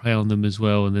creatures that prey on them as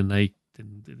well, and then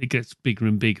it gets bigger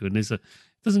and bigger. And it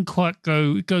doesn't quite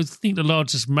go. It goes. I think the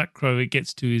largest macro it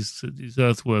gets to is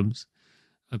earthworms,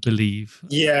 I believe.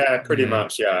 Yeah, pretty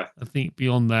much. Yeah. I think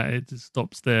beyond that, it just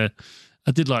stops there.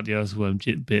 I did like the earthworm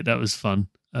bit. That was fun.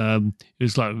 It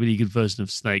was like a really good version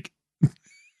of Snake.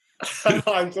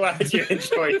 I'm glad you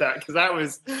enjoyed that, because that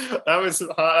was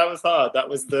hard. That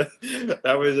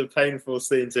was a painful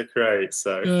scene to create.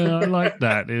 So I like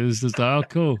that. It was just like, oh,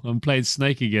 cool. I'm playing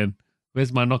Snake again.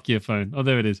 Where's my Nokia phone? Oh,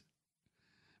 there it is.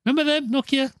 Remember them,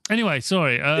 Nokia? Anyway,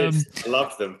 sorry. I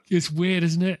loved them. It's weird,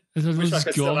 isn't it? I wish I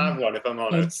could still have one, if I'm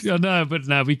honest. I know, but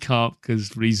now we can't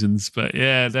because reasons. But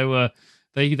yeah, they were.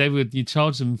 You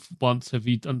charge them once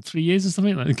every 3 years or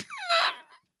something like.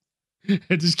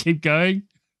 Just keep going.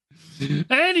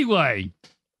 Anyway,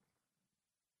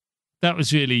 that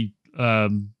was really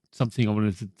something I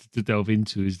wanted to delve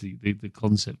into, is the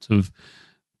concept of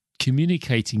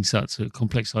communicating such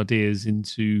complex ideas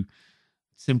into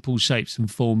simple shapes and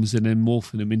forms and then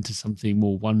morphing them into something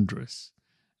more wondrous.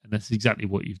 And that's exactly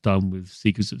what you've done with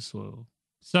Seekers of Soil.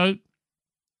 So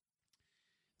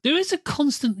there is a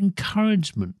constant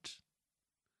encouragement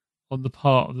on the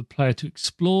part of the player to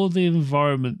explore the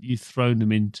environment you've thrown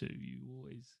them into. You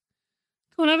always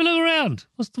go and have a look around.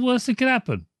 What's the worst that could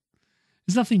happen?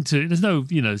 There's no,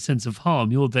 sense of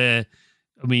harm. You're there.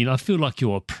 I mean, I feel like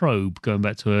you're a probe, going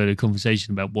back to an earlier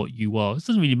conversation about what you are. It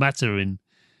doesn't really matter in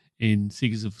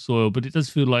Seekers of Soil, but it does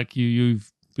feel like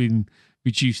you've been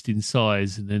reduced in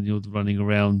size and then you're running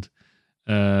around.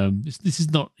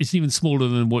 It's even smaller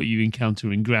than what you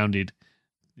encounter in Grounded,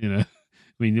 I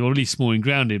mean, you're already small in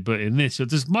Grounded, but in this, you're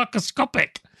just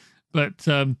microscopic. But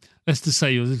let's just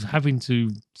say you're having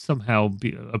to somehow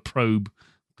be a probe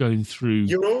going through.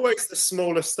 You're always the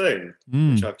smallest thing,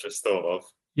 which I've just thought of.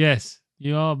 Yes,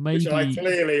 you are. Maybe. Which I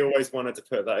clearly always wanted to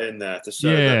put that in there to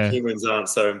show that humans aren't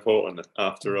so important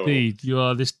after all. Indeed, you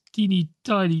are this teeny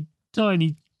tiny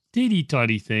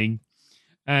thing,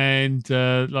 and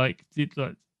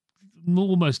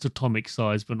almost atomic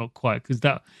size, but not quite. Because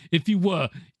that, if you were,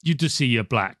 you'd just see a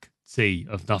black sea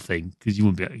of nothing, because you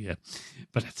wouldn't be. Yeah,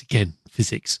 but that's again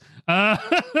physics.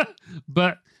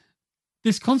 But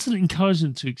this constant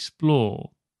encouragement to explore.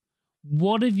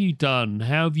 What have you done?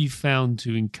 How have you found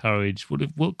to encourage?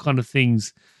 What kind of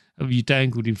things have you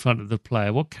dangled in front of the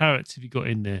player? What carrots have you got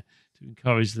in there to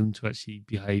encourage them to actually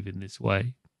behave in this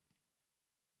way?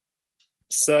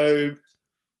 So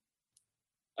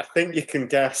I think you can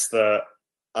guess that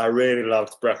I really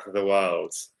loved Breath of the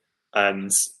Wild,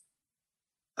 and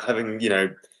having,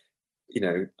 you've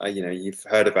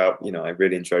heard about, I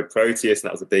really enjoyed Proteus, and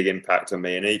that was a big impact on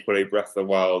me, and equally Breath of the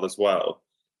Wild as well.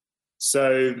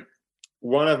 So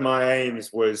one of my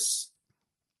aims was,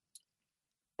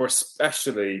 or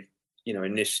especially,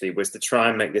 initially, was to try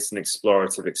and make this an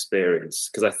explorative experience,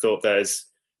 because I thought there's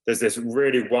this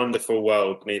really wonderful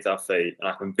world beneath our feet, and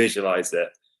I can visualize it.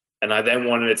 And I then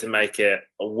wanted to make it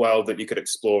a world that you could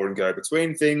explore and go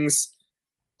between things.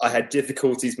 I had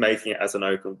difficulties making it as an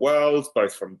open world,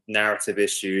 both from narrative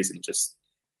issues and just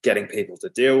getting people to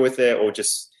deal with it, or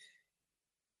just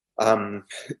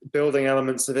building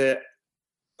elements of it.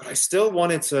 But I still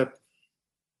wanted to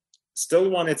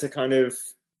kind of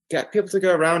get people to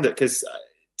go around it, because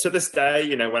to this day,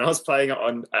 when I was playing it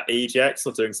at EGX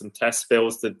or doing some test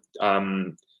builds to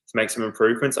make some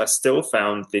improvements, I still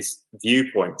found these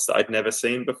viewpoints that I'd never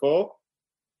seen before.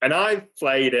 And I've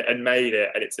played it and made it,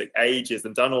 and it took ages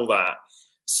and done all that.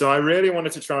 So I really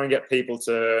wanted to try and get people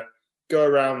to go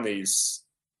around these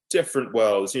different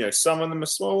worlds. Some of them are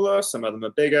smaller, some of them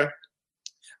are bigger.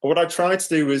 And what I tried to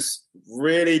do was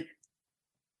really,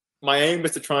 my aim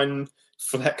was to try and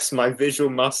flex my visual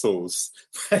muscles,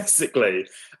 basically,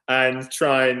 and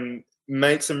try and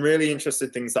make some really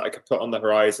interesting things that I could put on the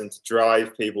horizon to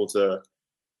drive people to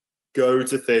go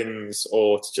to things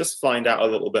or to just find out a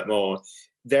little bit more.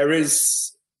 There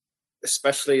is,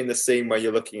 especially in the scene where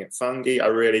you're looking at fungi, I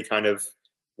really kind of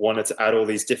wanted to add all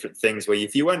these different things where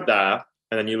if you went there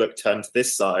and then you turn to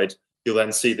this side, you'll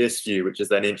then see this view, which is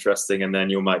then interesting, and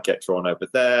then you might get drawn over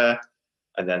there,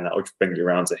 and then that will bring you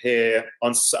around to here.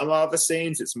 On some other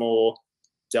scenes, it's more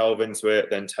delve into it,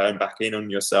 then turn back in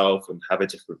on yourself and have a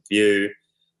different view.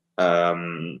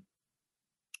 And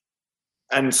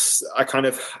I kind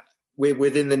of,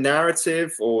 within the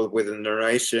narrative or within the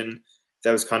narration,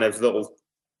 there was kind of little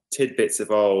tidbits of,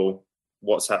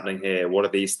 what's happening here? What are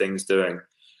these things doing?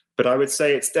 But I would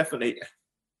say it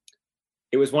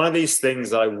was one of these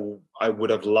things I would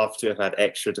have loved to have had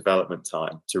extra development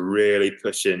time to really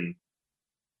push in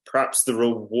perhaps the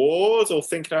reward, or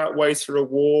thinking out ways to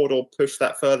reward or push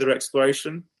that further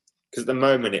exploration. Because at the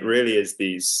moment, it really is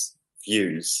these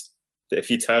views that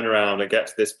if you turn around and get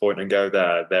to this point and go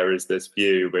there is this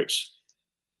view which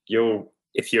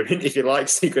if you like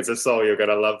Secrets of Soul, you're going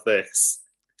to love this.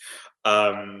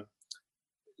 So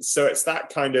it's that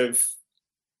kind of,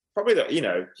 probably that,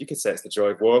 you could say it's the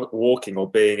joy of walking or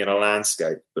being in a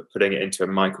landscape, but putting it into a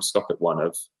microscopic one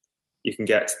of, you can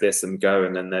get to this and go,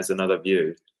 and then there's another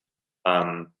view.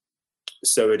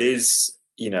 So it is,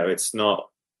 it's not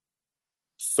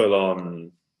full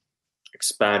on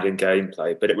expanding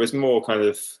gameplay, but it was more kind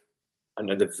of,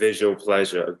 the visual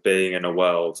pleasure of being in a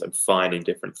world and finding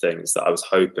different things that I was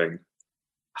hoping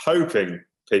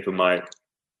people might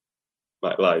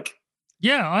like.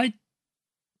 Yeah,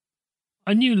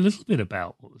 I knew a little bit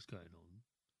about what was going on.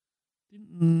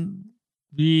 Didn't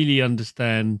really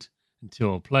understand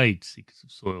until I played Secrets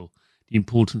of Soil, the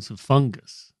importance of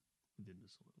fungus within the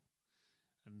soil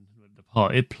and the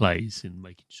part it plays in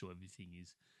making sure everything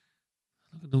is.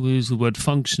 I'm not going to use the word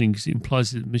functioning because it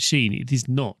implies it's a machine. It is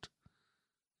not.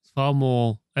 It's far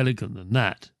more elegant than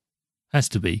that. Has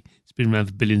to be. It's been around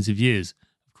for billions of years.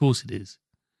 Of course it is.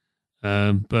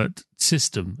 But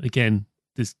system, again,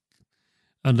 this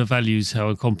undervalues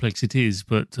how complex it is,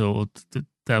 or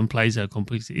downplays how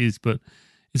complex it is, but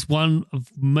it's one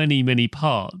of many, many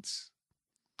parts.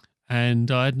 And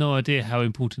I had no idea how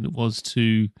important it was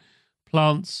to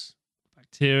plants,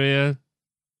 bacteria,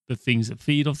 the things that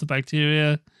feed off the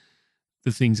bacteria,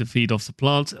 the things that feed off the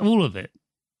plants, all of it.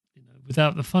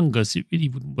 Without the fungus, it really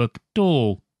wouldn't work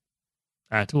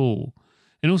at all.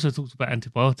 And also talks about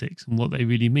antibiotics and what they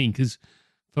really mean, because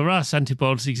for us,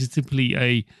 antibiotics is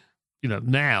simply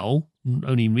now,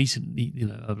 only recently,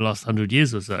 over the last 100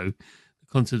 years or so, the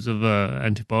concept of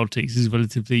antibiotics is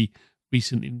relatively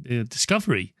recent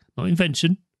discovery, not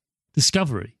invention,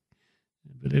 discovery.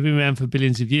 But they've been around for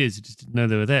billions of years. You just didn't know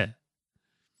they were there.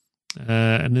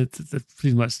 And that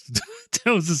pretty much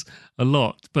tells us a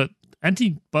lot. But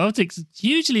antibiotics are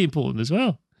hugely important as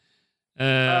well.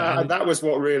 And that was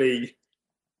what really,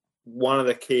 one of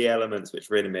the key elements which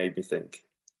really made me think,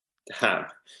 damn,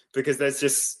 because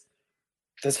there's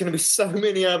going to be so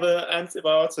many other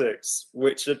antibiotics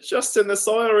which are just in the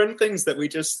soil and things that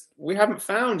we haven't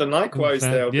found. And likewise,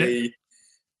 there'll be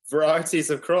varieties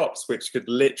of crops which could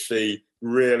literally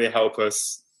really help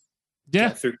us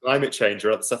get through climate change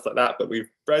or other stuff like that. But we've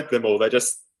bred them all.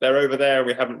 They're over there.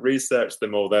 We haven't researched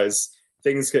them all. There's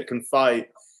things that can fight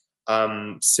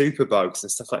superbugs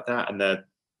and stuff like that. And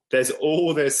there's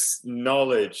all this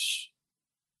knowledge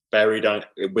buried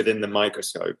within the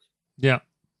microscope. Yeah.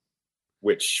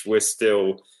 Which we're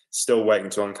still waiting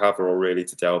to uncover or really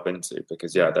to delve into,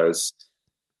 because those.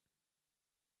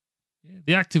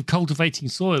 The act of cultivating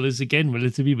soil is again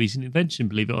relatively recent invention,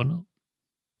 believe it or not.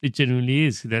 It genuinely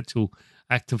is. The actual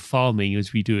act of farming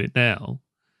as we do it now,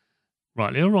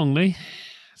 rightly or wrongly,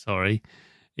 sorry,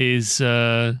 is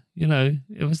that's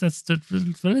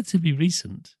relatively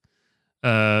recent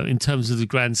in terms of the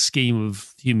grand scheme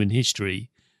of human history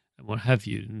and what have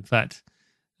you. In fact,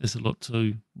 there's a lot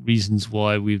of reasons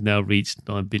why we've now reached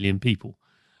 9 billion people.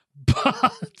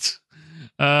 But,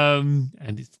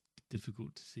 and it's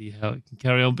difficult to see how it can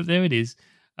carry on, but there it is.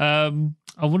 I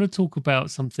want to talk about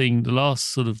something, the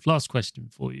last question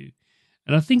for you.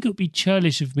 And I think it would be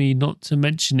churlish of me not to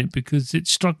mention it because it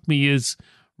struck me as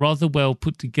rather well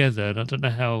put together. And I don't know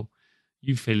how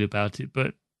you feel about it,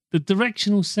 but the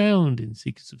directional sound in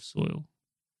Secrets of Soil.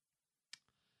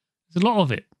 There's a lot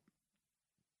of it.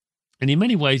 And in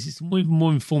many ways, it's even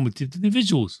more informative than the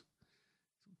visuals.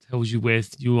 It tells you where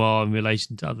you are in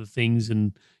relation to other things,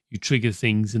 and you trigger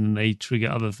things, and they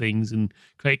trigger other things, and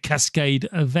create cascade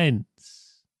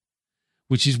events,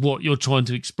 which is what you're trying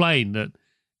to explain, that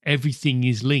everything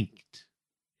is linked.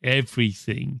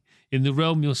 Everything. In the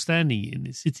realm you're standing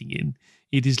in, sitting in,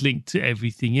 it is linked to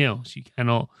everything else. You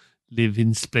cannot live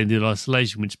in splendid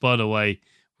isolation, which, by the way,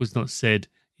 was not said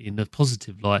in a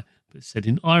positive light, but said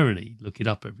in irony. Look it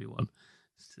up, everyone.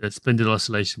 Splendid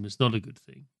isolation was not a good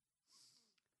thing.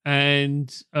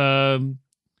 And I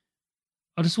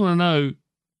just want to know,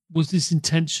 was this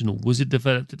intentional? Was it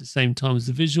developed at the same time as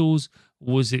the visuals?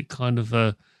 Or was it kind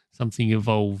of something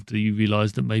evolved that you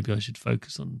realised that maybe I should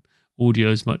focus on audio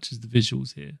as much as the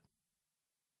visuals here?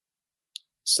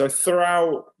 So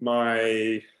throughout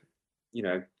my,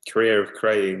 career of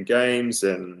creating games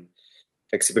and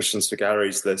exhibitions for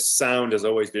galleries, the sound has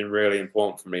always been really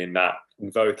important for me in that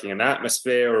invoking an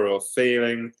atmosphere or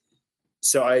feeling.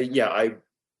 So I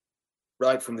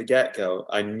right from the get-go,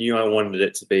 I knew I wanted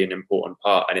it to be an important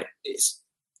part, and it's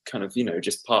kind of,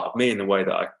 just part of me in the way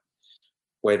that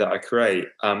I create.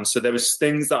 So there was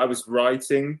things that I was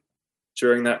writing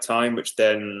during that time, which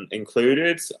then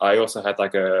included, I also had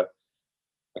like a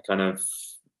kind of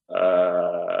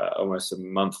almost a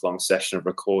month-long session of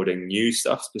recording new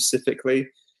stuff specifically.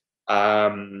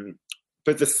 But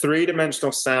the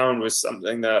three-dimensional sound was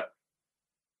something that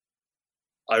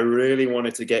I really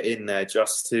wanted to get in there,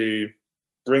 just to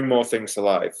bring more things to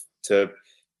life, to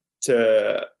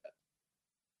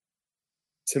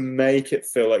make it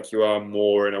feel like you are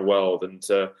more in a world, and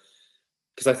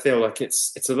because I feel like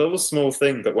it's a little small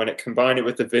thing, but when it combined it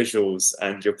with the visuals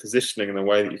and your positioning and the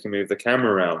way that you can move the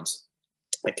camera around,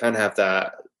 it can have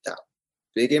that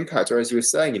big impact. Or as you were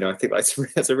saying, I think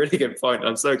that's a really good point.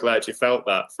 I'm so glad you felt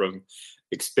that from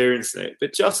experiencing it.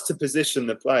 But just to position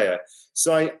the player,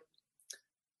 so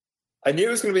I knew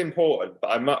it was going to be important, but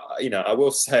I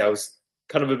will say I was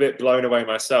kind of a bit blown away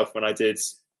myself when I did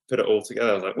put it all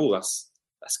together. I was like, oh, that's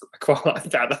quite like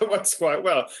that. That works quite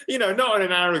well. Not in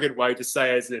an arrogant way to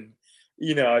say as in,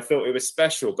 I thought it was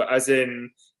special, but as in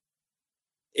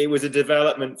it was a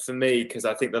development for me because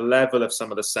I think the level of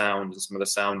some of the sound and some of the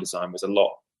sound design was a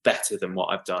lot better than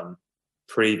what I've done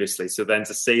previously. So then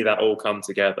to see that all come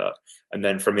together, and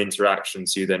then from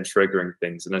interactions, you then triggering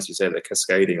things, and as you say, the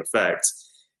cascading effect,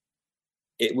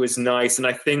 it was nice. And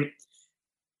I think,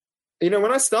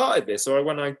 when I started this, or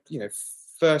when I,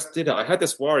 first did it, I had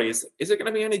this worry: is it going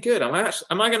to be any good? Am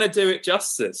I going to do it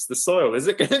justice? The soil, is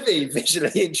it going to be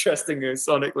visually interesting and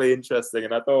sonically interesting?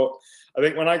 And I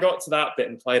think when I got to that bit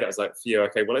and played it, I was like, phew,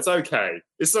 okay, well, it's okay,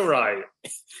 it's all right.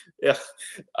 Yeah.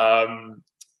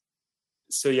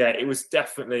 So yeah, it was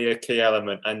definitely a key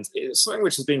element, and it's something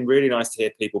which has been really nice to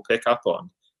hear people pick up on.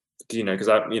 Because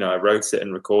I wrote it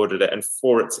and recorded it, and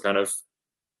for it to kind of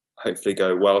hopefully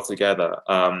go well together.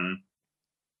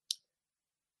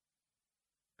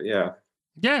 Yeah.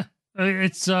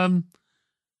 It's in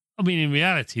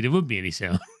reality, there wouldn't be any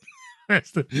sound.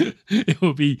 It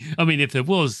would be. If there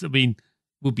was,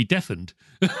 we'll be deafened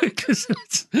because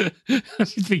it's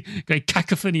a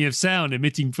cacophony of sound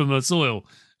emitting from the soil.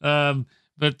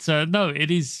 But no,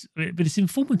 it is. But it's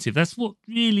informative. That's what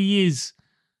really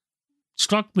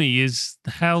struck me is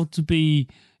how to be.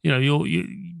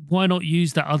 Why not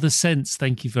use that other sense?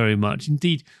 Thank you very much.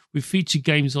 Indeed, we've featured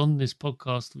games on this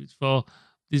podcast which are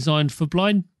designed for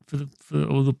blind, for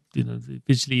all the the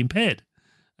visually impaired,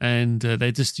 and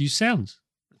they just use sounds.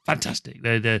 Fantastic.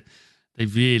 They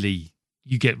really,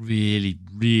 you get really,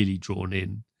 really drawn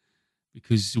in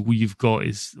because all you've got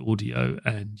is audio,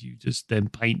 and you just then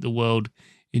paint the world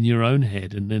in your own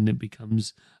head, and then it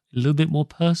becomes a little bit more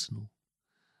personal.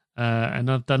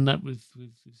 And I've done that with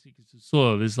Secrets of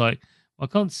Soil. It's like, I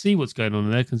can't see what's going on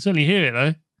in there. I can certainly hear it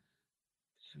though.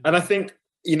 And I think,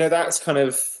 that's kind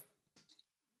of,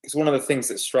 it's one of the things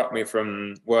that struck me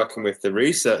from working with the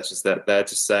researchers, that they're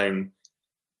just saying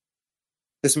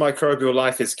this microbial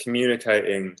life is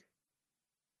communicating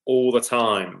all the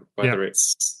time, whether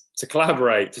it's to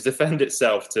collaborate, to defend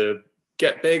itself, to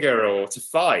get bigger, or to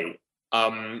fight.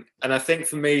 And I think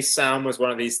for me, sound was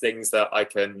one of these things that I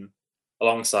can,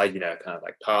 alongside, kind of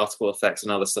like particle effects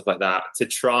and other stuff like that, to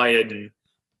try and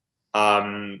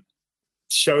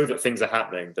show that things are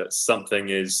happening, that something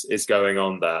is going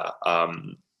on there.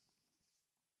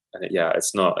 And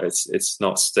it's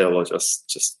not still or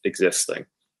just existing.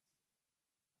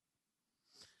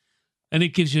 And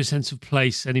it gives you a sense of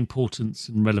place and importance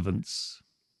and relevance.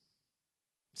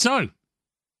 So,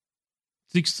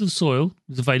 Secrets of Soil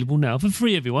is available now for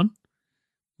free, everyone.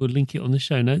 We'll link it on the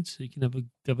show notes so you can have a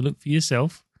look for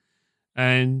yourself.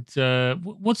 And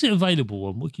what's it available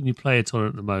on? What can you play it on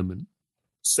at the moment?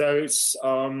 So it's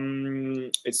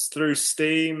through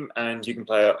Steam, and you can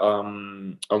play it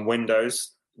on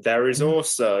Windows. There is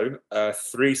also a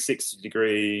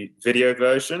 360-degree video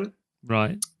version,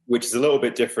 right, which is a little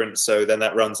bit different. So then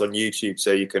that runs on YouTube,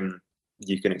 so you can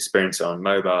experience it on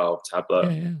mobile,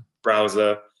 tablet,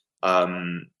 browser.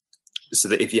 So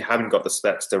that if you haven't got the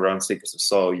specs to run Secrets of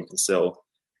Soil, you can still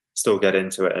get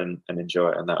into it and enjoy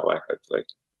it in that way, hopefully.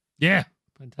 Yeah,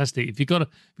 fantastic. If you've got a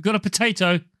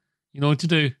potato, you know what to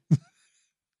do.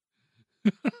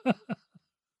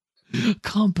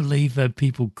 Can't believe that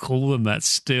people call them that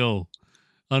still.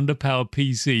 Underpowered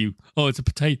PC. Oh, it's a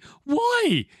potato.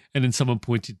 Why? And then someone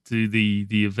pointed to the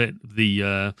event,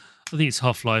 I think it's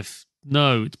Half-Life.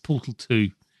 No, it's Portal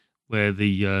 2, where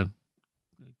the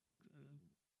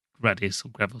Gradius or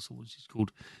Gravos, or what she's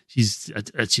called, she's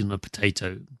actually on a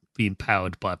potato, being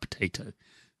powered by a potato.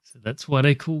 So that's why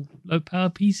they call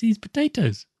low-power PCs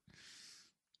potatoes.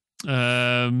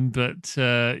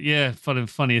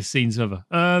 Funniest scenes ever.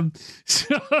 GLaDOS,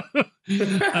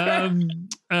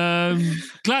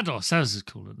 that was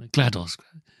called it. GLaDOS,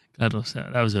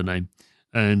 that was her name.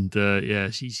 And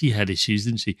she had issues,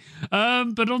 didn't she?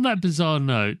 But on that bizarre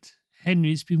note,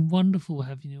 Henry, it's been wonderful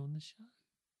having you on the show.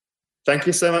 Thank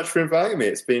you so much for inviting me.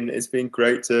 It's been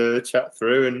great to chat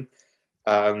through, and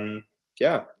I'm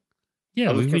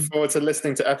looking forward to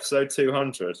listening to episode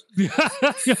 200.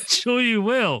 I'm sure you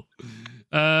will.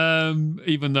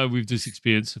 Even though we've just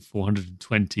experienced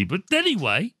 420. But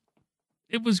anyway,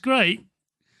 it was great.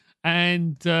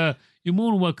 And you're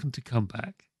more than welcome to come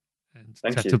back and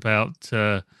chat about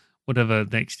whatever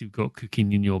next you've got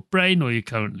cooking in your brain or you're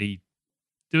currently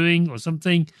doing or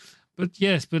something. But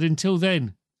until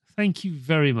then, thank you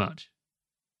very much.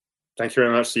 Thank you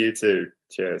very much to you too.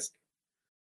 Cheers.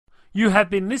 You have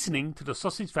been listening to the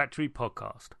Sausage Factory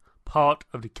podcast, part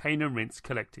of the Cane and Rinse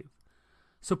Collective.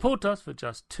 Support us for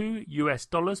just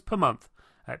 $2 per month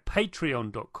at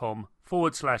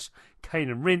patreon.com/Cane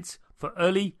and Rinse for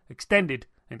early, extended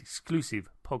and exclusive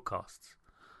podcasts.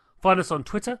 Find us on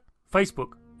Twitter,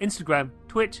 Facebook, Instagram,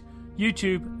 Twitch,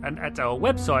 YouTube and at our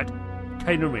website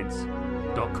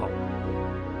caneandrinse.com.